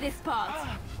mean, This part.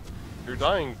 you're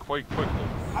dying quite quickly.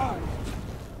 I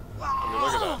mean,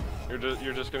 look at that.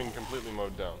 You're just getting completely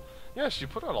mowed down. Yes, you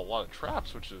put out a lot of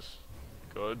traps, which is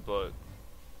good, but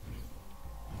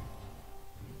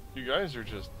you guys are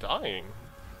just dying.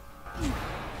 As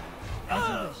you wish.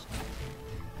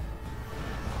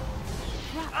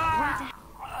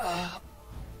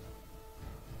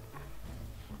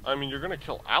 I mean, you're gonna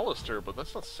kill Alistair, but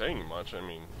that's not saying much. I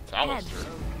mean, it's Alistair.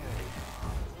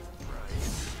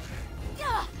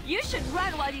 You should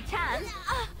run while you can.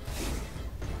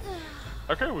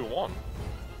 Okay, we won.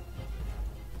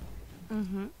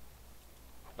 Mm-hmm.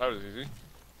 That was easy.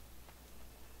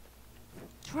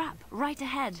 Trap right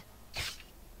ahead.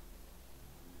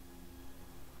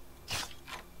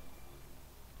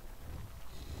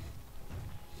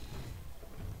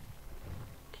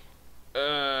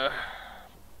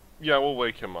 Yeah, we'll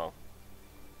wake him up.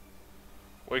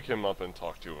 Wake him up and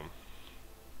talk to him.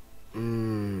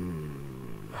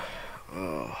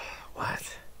 Oh,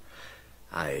 what?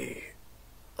 I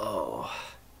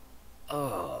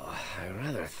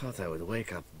rather thought I would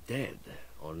wake up dead,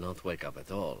 or not wake up at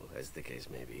all, as the case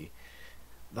may be.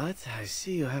 But I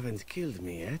see you haven't killed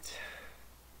me yet.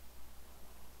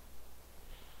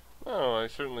 No, I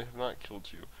certainly have not killed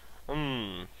you.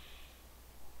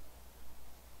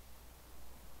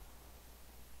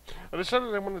 I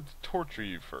decided I wanted to torture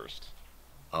you first.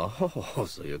 Oh,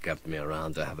 so you kept me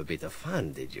around to have a bit of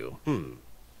fun, did you?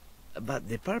 But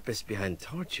the purpose behind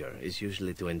torture is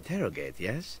usually to interrogate,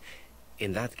 yes?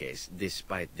 In that case,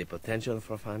 despite the potential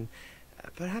for fun,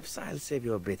 perhaps I'll save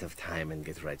you a bit of time and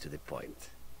get right to the point.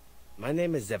 My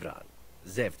name is Zevran.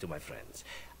 Zev to my friends.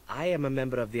 I am a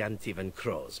member of the Antivan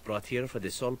Crows, brought here for the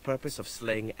sole purpose of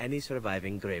slaying any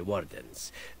surviving Grey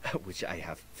Wardens, which I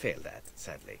have failed at,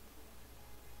 sadly.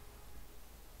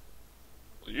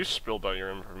 You spilled out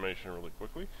your information really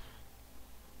quickly.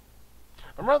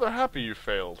 I'm rather happy you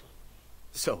failed.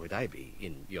 So would I be,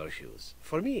 in your shoes.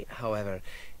 For me, however,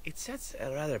 it sets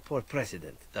a rather poor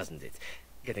precedent, doesn't it?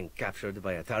 Getting captured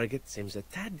by a target seems a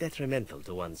tad detrimental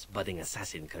to one's budding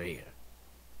assassin career.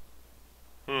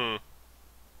 Too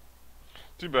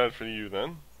bad for you,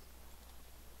 then.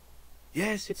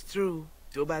 Yes, it's true.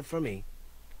 Too bad for me.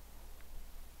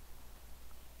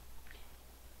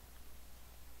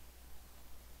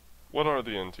 What are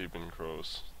the Antivan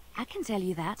Crows? I can tell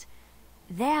you that.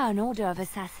 They are an order of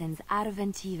assassins out of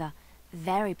Antiva,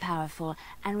 very powerful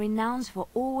and renowned for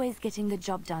always getting the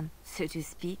job done, so to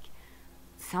speak.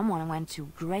 Someone went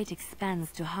to great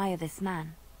expense to hire this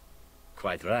man.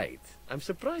 Quite right. I'm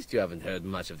surprised you haven't heard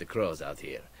much of the Crows out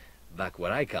here. Back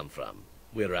where I come from,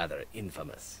 we're rather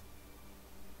infamous.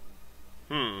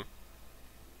 Not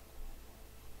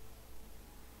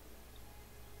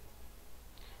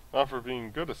for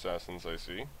being good assassins, I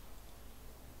see.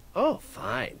 Oh,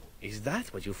 fine. Is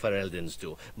that what you Fereldans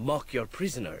do? Mock your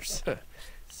prisoners?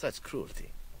 Such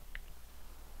cruelty.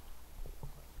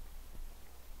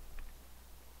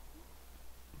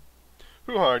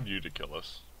 Who hired you to kill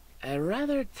us? A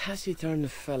rather taciturn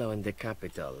fellow in the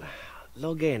capital.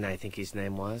 Logain, I think his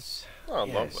name was. Oh,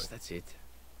 yes, lovely. That's it.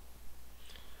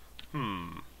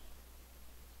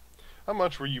 How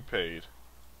much were you paid?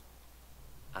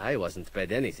 I wasn't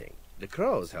paid anything. The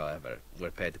Crows, however,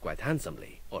 were paid quite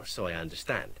handsomely, or so I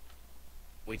understand.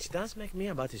 Which does make me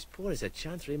about as poor as a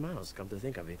Chantry mouse, come to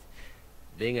think of it.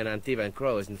 Being an Antivan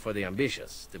Crow isn't for the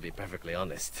ambitious, to be perfectly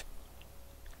honest.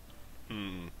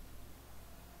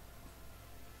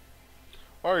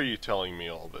 Why are you telling me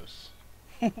all this?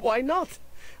 Why not?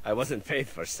 I wasn't paid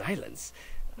for silence.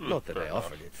 Not that fair I enough.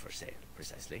 offered it for sale,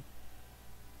 precisely.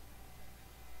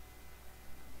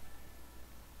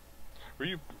 Were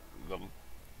you... that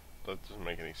doesn't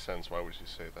make any sense. Why would you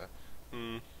say that?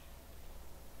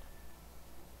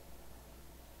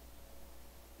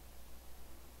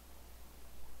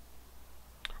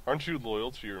 Aren't you loyal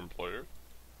to your employer?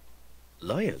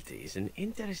 Loyalty is an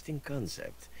interesting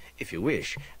concept. If you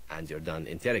wish, and you're done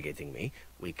interrogating me,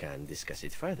 we can discuss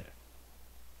it further.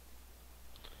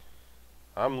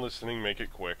 I'm listening, make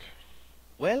it quick.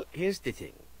 Well, here's the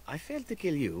thing. I failed to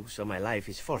kill you, so my life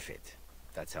is forfeit.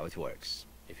 That's how it works.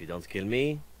 If you don't kill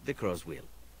me, the Crows will.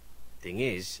 Thing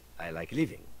is, I like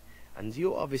living. And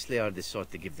you obviously are the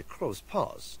sort to give the Crows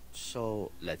pause,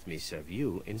 so let me serve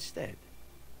you instead.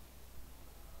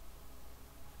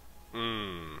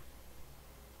 Hmm.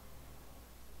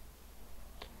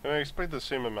 And I expect the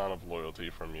same amount of loyalty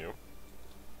from you.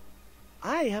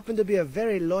 I happen to be a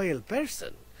very loyal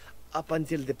person, up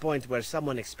until the point where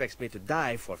someone expects me to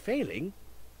die for failing.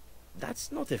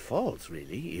 That's not a fault,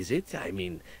 really, is it? I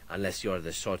mean, unless you're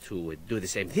the sort who would do the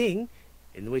same thing,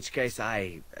 in which case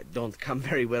I don't come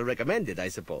very well recommended, I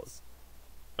suppose.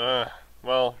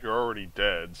 Well, you're already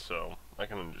dead, so I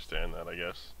can understand that, I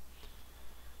guess.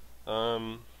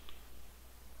 Why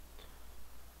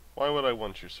would I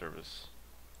want your service?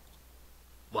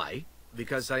 Why?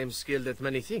 Because I am skilled at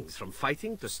many things, from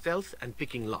fighting to stealth and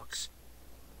picking locks.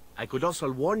 I could also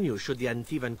warn you should the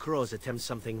Antivan Crows attempt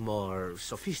something more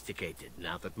sophisticated,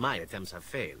 now that my attempts have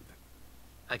failed.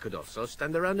 I could also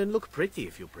stand around and look pretty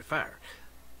if you prefer.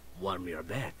 Warm your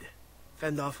bed.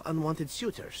 Fend off unwanted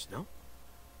suitors, no?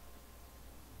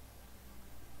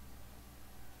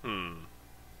 Hmm.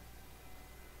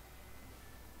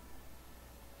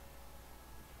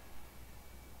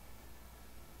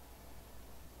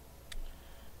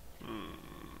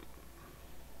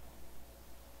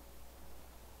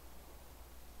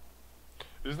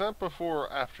 Is that before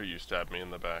or after you stabbed me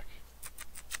in the back?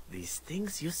 These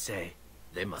things you say,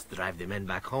 they must drive the men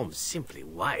back home simply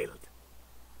wild.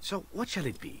 So, what shall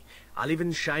it be? I'll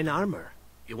even shine armor.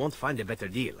 You won't find a better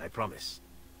deal, I promise.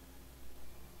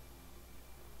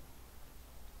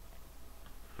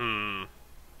 You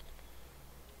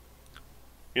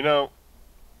know,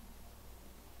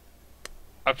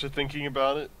 after thinking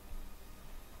about it,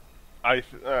 I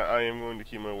am going to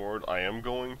keep my word. I am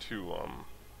going to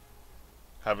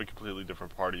have a completely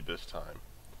different party this time.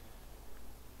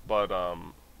 But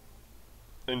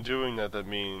in doing that, that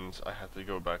means I have to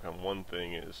go back on one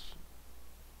thing is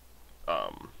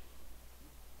I'm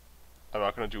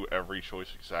not going to do every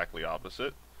choice exactly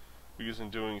opposite, because in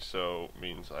doing so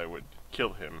means I would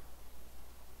kill him,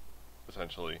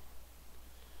 essentially.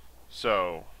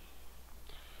 So,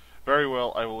 very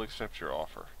well, I will accept your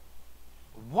offer.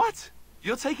 What?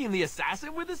 You're taking the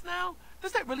assassin with us now?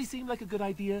 Does that really seem like a good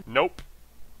idea? Nope.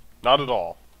 Not at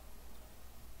all.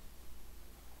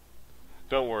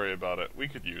 Don't worry about it. We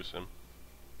could use him.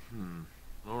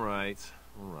 Alright.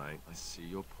 I see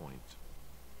your point.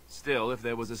 Still, if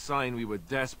there was a sign we were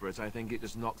desperate, I think it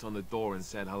just knocked on the door and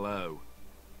said hello.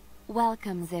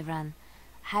 Welcome, Zevran.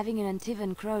 Having an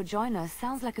Antivan Crow join us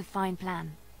sounds like a fine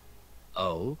plan.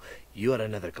 Oh, you are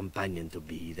another companion to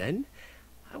be, then?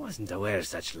 I wasn't aware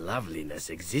such loveliness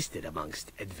existed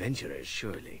amongst adventurers,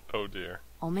 surely. Oh dear.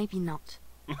 Or maybe not.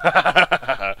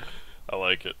 I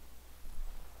like it.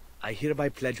 I hereby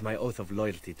pledge my oath of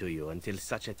loyalty to you until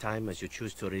such a time as you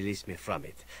choose to release me from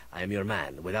it. I am your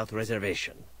man, without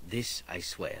reservation. This I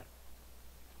swear.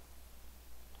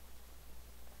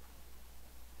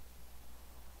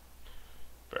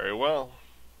 Very well.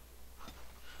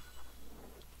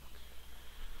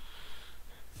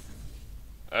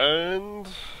 And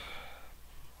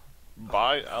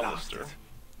bye, Alistair.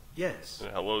 Yes.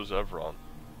 And hello, Zevran.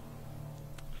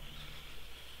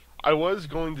 I was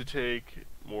going to take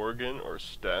Morgan or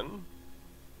Sten,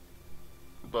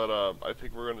 but I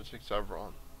think we're going to take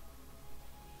Zevran.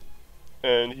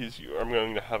 And I'm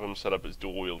going to have him set up as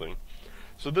dual wielding.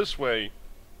 So this way,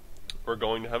 we're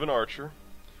going to have an archer.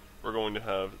 We're going to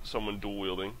have someone dual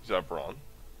wielding Zevran,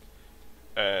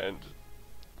 and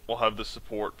we'll have the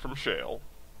support from Shale,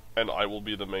 and I will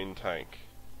be the main tank.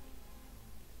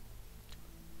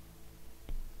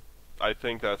 I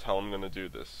think that's how I'm going to do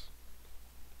this.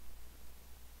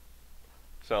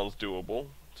 Sounds doable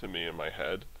to me in my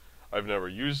head. I've never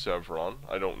used Zevran.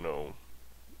 I don't know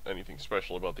anything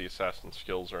special about the assassin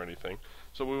skills or anything,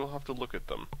 so we will have to look at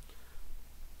them.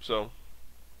 So,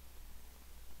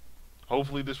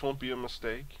 hopefully this won't be a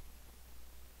mistake.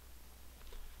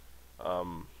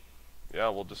 Yeah,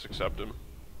 we'll just accept him.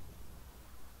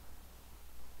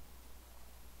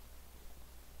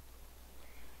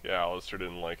 Yeah, Alistair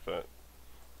didn't like that.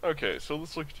 Okay, so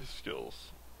let's look at his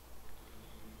skills.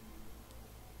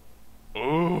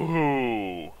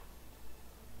 Ooh!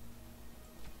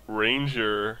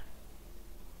 Ranger.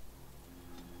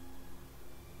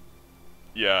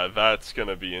 Yeah, that's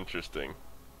gonna be interesting.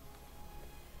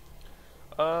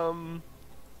 I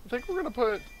think we're gonna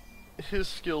put his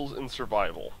skills in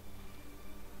survival.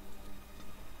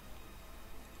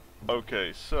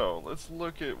 Okay, so let's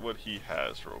look at what he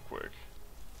has real quick.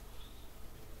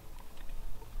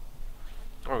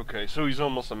 Okay, so he's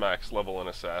almost a max level in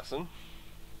assassin.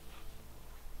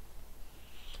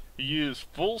 He is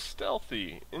full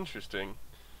stealthy. Interesting.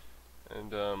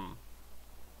 And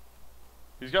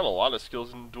he's got a lot of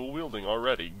skills in dual wielding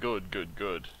already.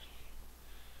 Good.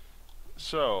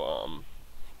 So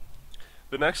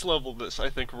The next level of this, I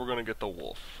think we're gonna get the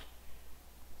wolf.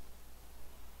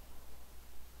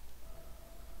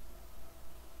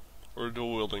 Or a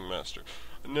dual wielding master.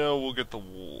 No, we'll get the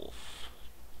wolf.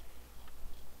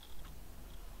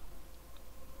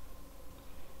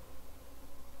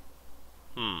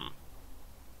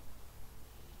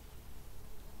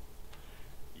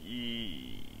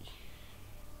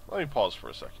 Let me pause for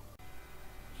a second.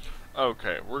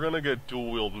 Okay, we're gonna get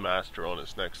dual wield master on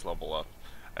his next level up.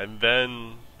 And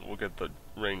then we'll get the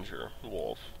ranger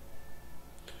wolf.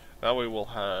 That way we'll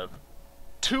have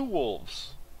 2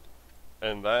 wolves.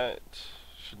 And that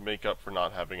should make up for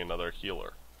not having another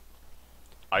healer.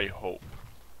 I hope.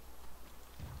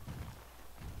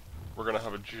 We're gonna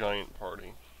have a giant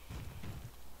party.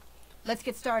 Let's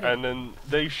get started. And then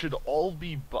they should all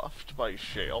be buffed by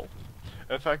Shale.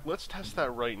 In fact, let's test that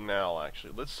right now,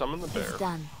 actually. Let's summon the bear. It's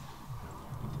done.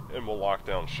 And we'll lock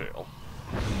down Shale.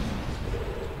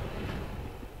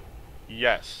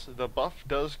 Yes, the buff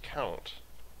does count.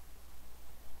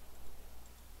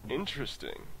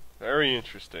 Interesting. Very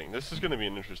interesting. This is going to be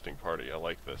an interesting party. I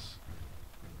like this.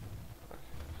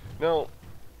 Now,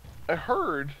 I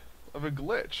heard of a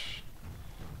glitch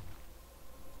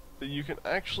that you can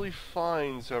actually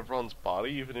find Zevron's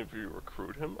body even if you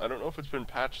recruit him. I don't know if it's been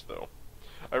patched, though.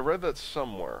 I read that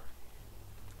somewhere.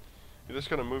 You just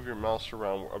gotta move your mouse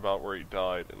around about where he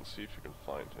died and see if you can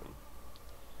find him.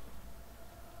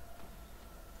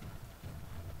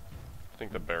 I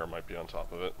think the bear might be on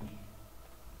top of it.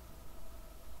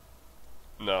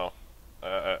 No,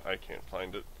 I can't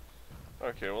find it.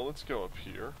 Okay, well, let's go up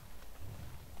here.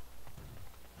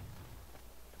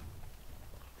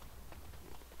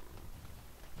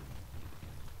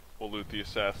 We'll loot the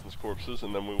assassins' corpses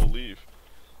and then we will leave.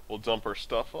 We'll dump our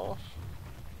stuff off.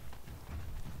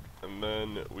 And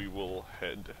then we will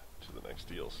head to the next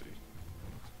DLC.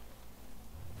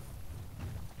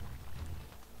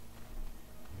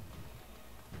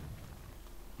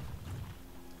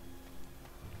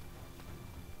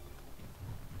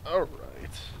 Alright.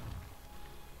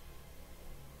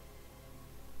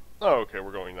 Oh, okay,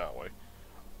 we're going that way.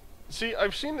 See,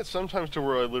 I've seen it sometimes to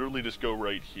where I literally just go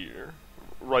right here.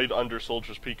 Right under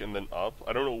Soldier's Peak and then up.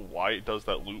 I don't know why it does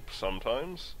that loop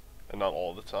sometimes. And not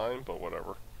all the time, but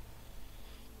whatever.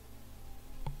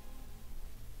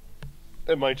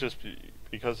 It might just be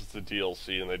because it's a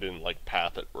DLC and they didn't like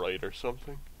path it right or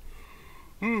something.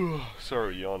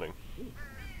 Sorry, yawning.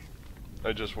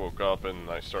 I just woke up and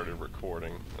I started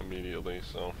recording immediately,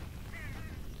 so...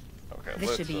 Okay,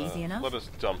 this should be easy enough. Let us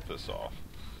dump this off.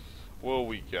 What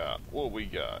we got? What we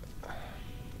got?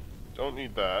 Don't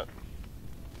need that.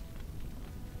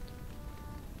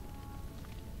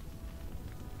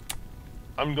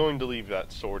 I'm going to leave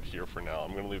that sword here for now.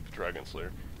 I'm going to leave the Dragon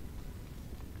Slayer.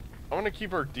 I want to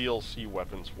keep our DLC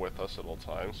weapons with us at all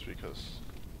times because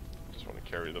I just want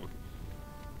to carry them.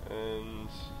 And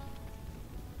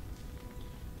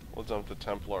we'll dump the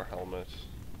Templar helmet.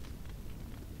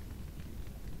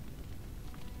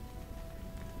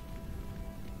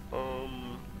 We'll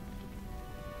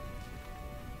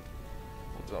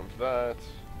dump that.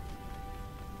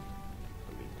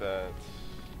 I need that.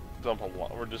 Dump a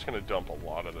lot. We're just gonna dump a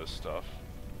lot of this stuff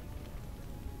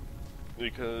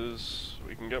because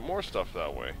we can get more stuff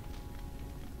that way.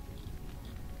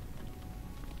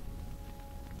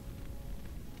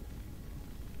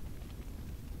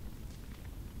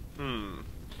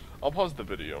 I'll pause the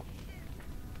video.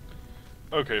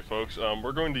 Okay, folks.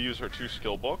 We're going to use our 2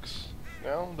 skill books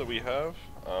now that we have.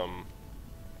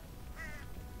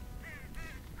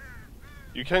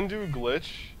 You can do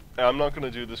glitch. I'm not going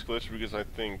to do this glitch because I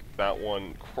think that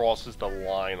one crosses the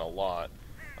line a lot.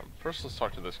 First, let's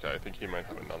talk to this guy. I think he might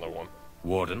have another one.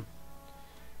 Warden.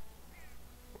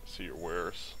 Let's see your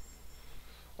wares.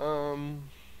 Wrong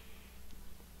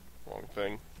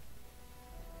thing.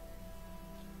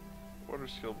 What are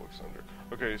skill books under?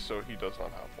 Okay, so he does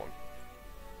not have one.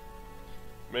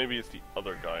 Maybe it's the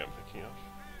other guy I'm thinking of.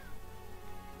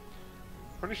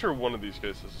 Pretty sure one of these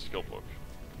guys has a skill book.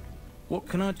 What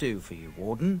can I do for you,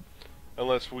 Warden?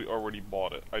 Unless we already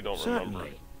bought it. I don't remember.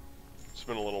 Certainly. It's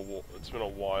been a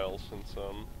while since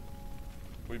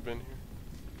we've been here.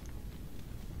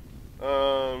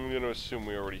 I'm gonna assume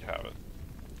we already have it.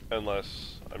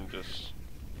 Unless I'm just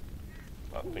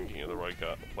not thinking of the right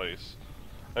place.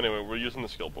 Anyway, we're using the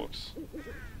skill books.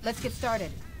 Let's get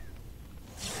started.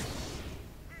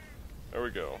 There we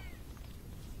go.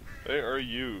 They are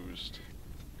used.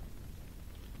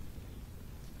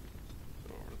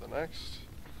 Over to the next.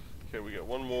 Okay, we got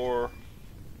one more.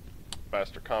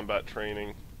 Faster combat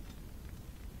training.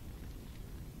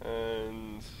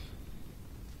 And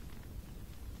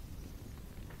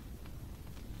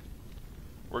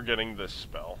we're getting this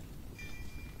spell.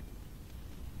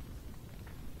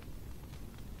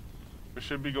 We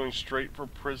should be going straight for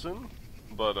prison,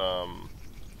 but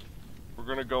we're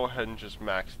gonna go ahead and just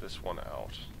max this one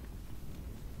out.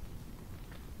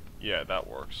 Yeah, that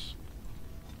works.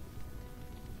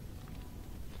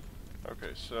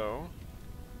 Okay, so...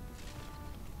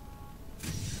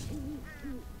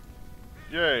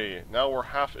 Yay! Now we're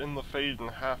half in the Fade and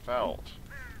half out,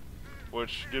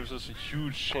 which gives us a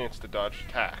huge chance to dodge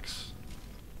attacks.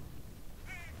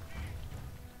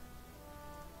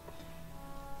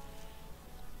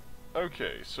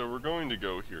 Okay, so we're going to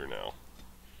go here now.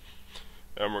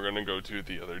 And we're going to go to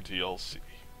the other DLC.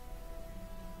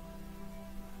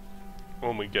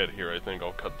 When we get here, I think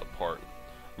I'll cut the part.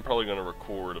 I'm probably going to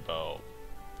record about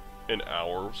an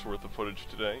hour's worth of footage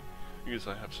today, because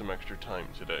I have some extra time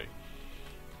today.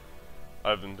 I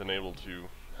haven't been able to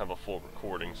have a full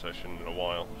recording session in a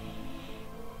while.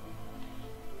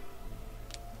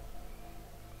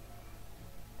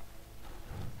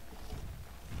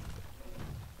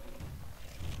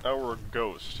 Now we're a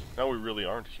ghost. Now we really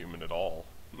aren't human at all.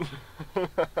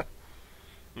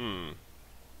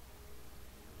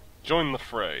 Join the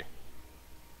fray.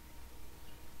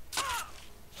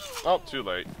 Oh, too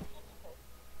late.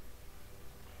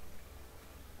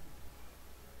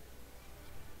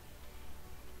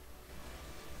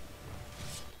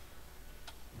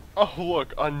 Oh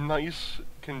look, a nice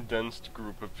condensed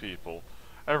group of people.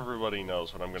 Everybody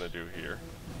knows what I'm gonna do here.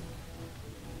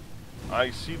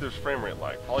 I see there's frame rate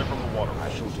lag, probably from the water.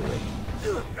 I shall do it.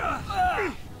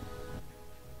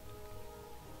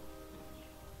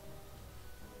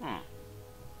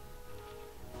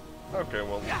 Okay,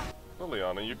 well,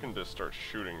 Liliana, you can just start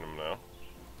shooting them now.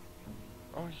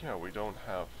 Oh yeah, we don't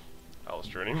have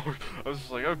Alistair anymore. I was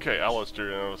just like, okay,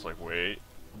 Alistair, and I was like, wait,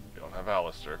 we don't have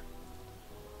Alistair.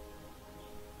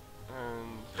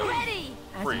 And... Ready!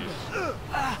 Freeze.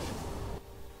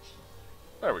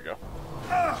 There we go. Is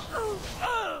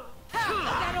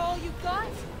that all you got?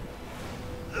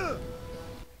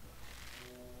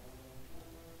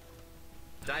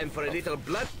 Time for a little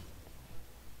blood.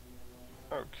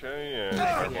 Okay, and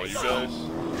careful, you guys.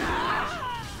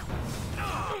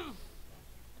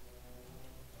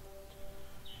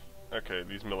 Okay,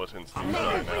 these militants need to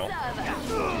die now.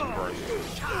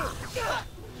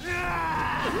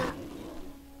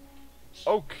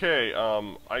 Okay,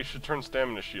 I should turn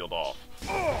stamina shield off.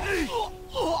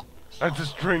 I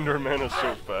just drained our mana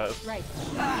so fast. Right.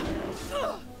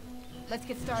 Let's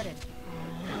get started.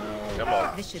 Come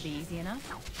on. This should be easy enough.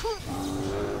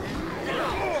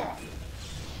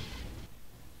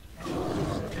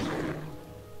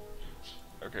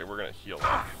 Okay, we're gonna heal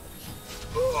up.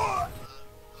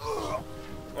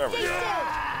 There we go.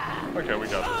 Okay, we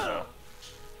got this now.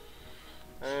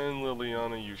 And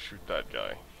Liliana, you shoot that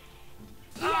guy.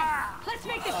 Yes! Let's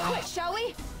make this quick, shall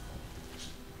we?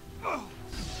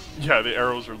 Yeah, the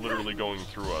arrows are literally going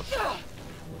through us.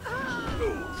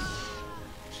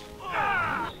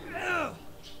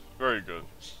 Very good.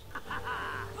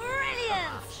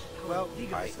 Brilliant! Well,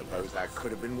 I suppose that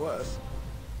could have been worse.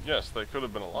 Yes, they could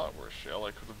have been a lot worse, Shell.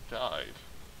 I could have died.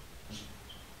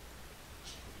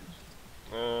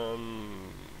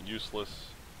 Useless.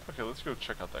 Okay, let's go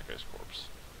check out that guy's corpse.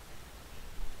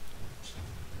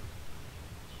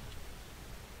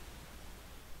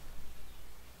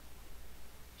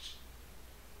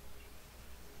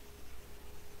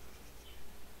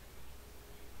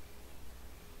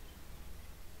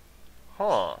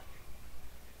 Huh.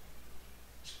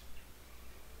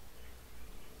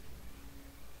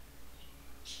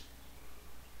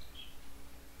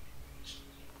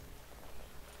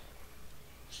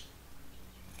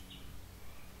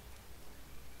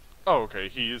 Oh, okay,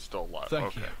 he is still alive.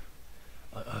 Thank you.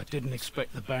 I didn't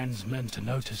expect the band's men to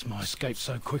notice my escape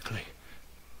so quickly.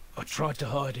 I tried to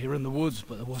hide here in the woods,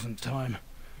 but there wasn't time.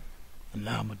 And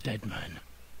now I'm a dead man.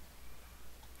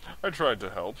 I tried to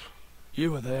help.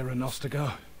 You were there in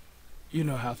Ostagar. You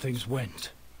know how things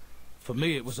went. For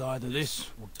me, it was either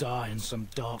this, or die in some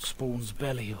darkspawn's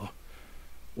belly,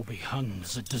 or be hung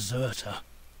as a deserter.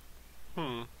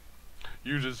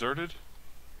 You deserted?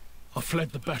 I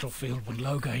fled the battlefield when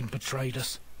Loghain betrayed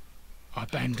us. I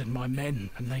abandoned my men,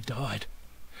 and they died.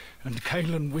 And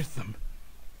Cailan with them.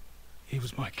 He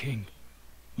was my king,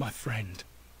 my friend,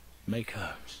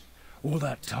 Maker. All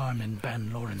that time in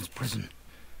Ban Loren's prison.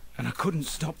 And I couldn't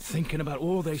stop thinking about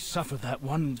all they suffered that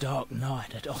one dark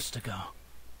night at Ostagar.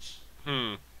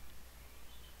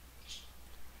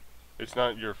 It's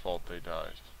not your fault they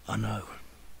died. I know.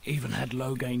 Even had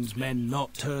Loghain's men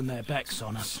not turned their backs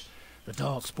on us, the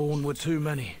Darkspawn were too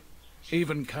many.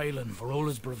 Even Kalen, for all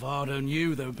his bravado,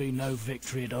 knew there would be no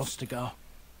victory at Ostagar.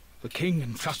 The king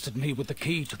entrusted me with the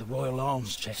key to the royal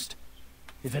arms chest.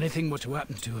 If anything were to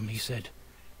happen to him, he said,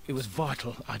 it was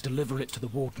vital I deliver it to the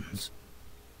Wardens.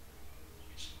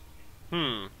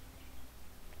 So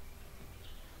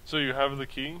you have the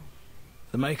key?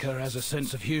 The Maker has a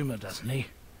sense of humor, doesn't he?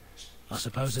 I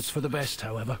suppose it's for the best,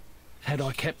 however. Had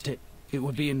I kept it, it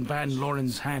would be in Ban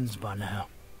Loren's hands by now.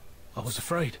 I was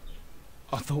afraid.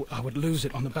 I thought I would lose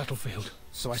it on the battlefield,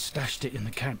 so I stashed it in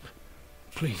the camp.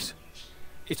 Please,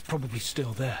 it's probably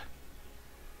still there.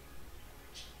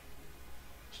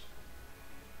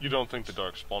 You don't think the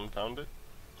Darkspawn found it?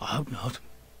 I hope not.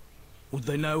 Would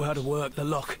they know how to work the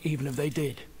lock, even if they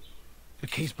did? The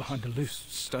key's behind a loose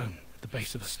stone at the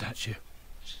base of a statue.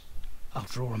 I'll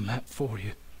draw a map for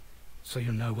you, so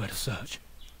you'll know where to search.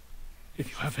 If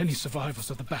you have any survivors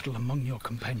of the battle among your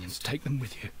companions, take them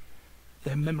with you.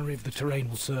 Their memory of the terrain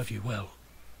will serve you well.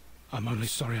 I'm only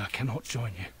sorry I cannot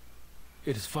join you.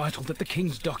 It is vital that the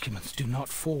king's documents do not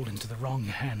fall into the wrong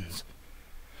hands.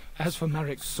 As for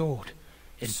Marik's sword,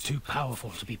 it is too powerful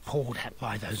to be pawed at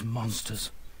by those monsters.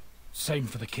 Same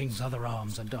for the king's other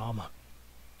arms and armor.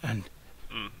 And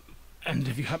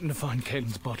if you happen to find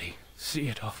Kalen's body, see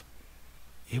it off.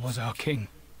 He was our king.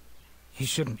 He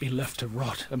shouldn't be left to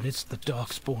rot amidst the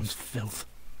Darkspawn's filth.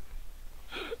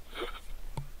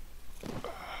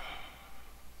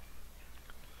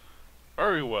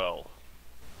 Very well.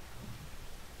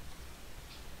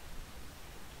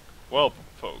 Well,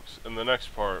 folks, in the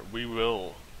next part, we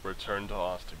will return to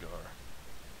Ostagar.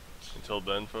 Until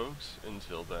then, folks,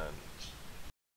 until then.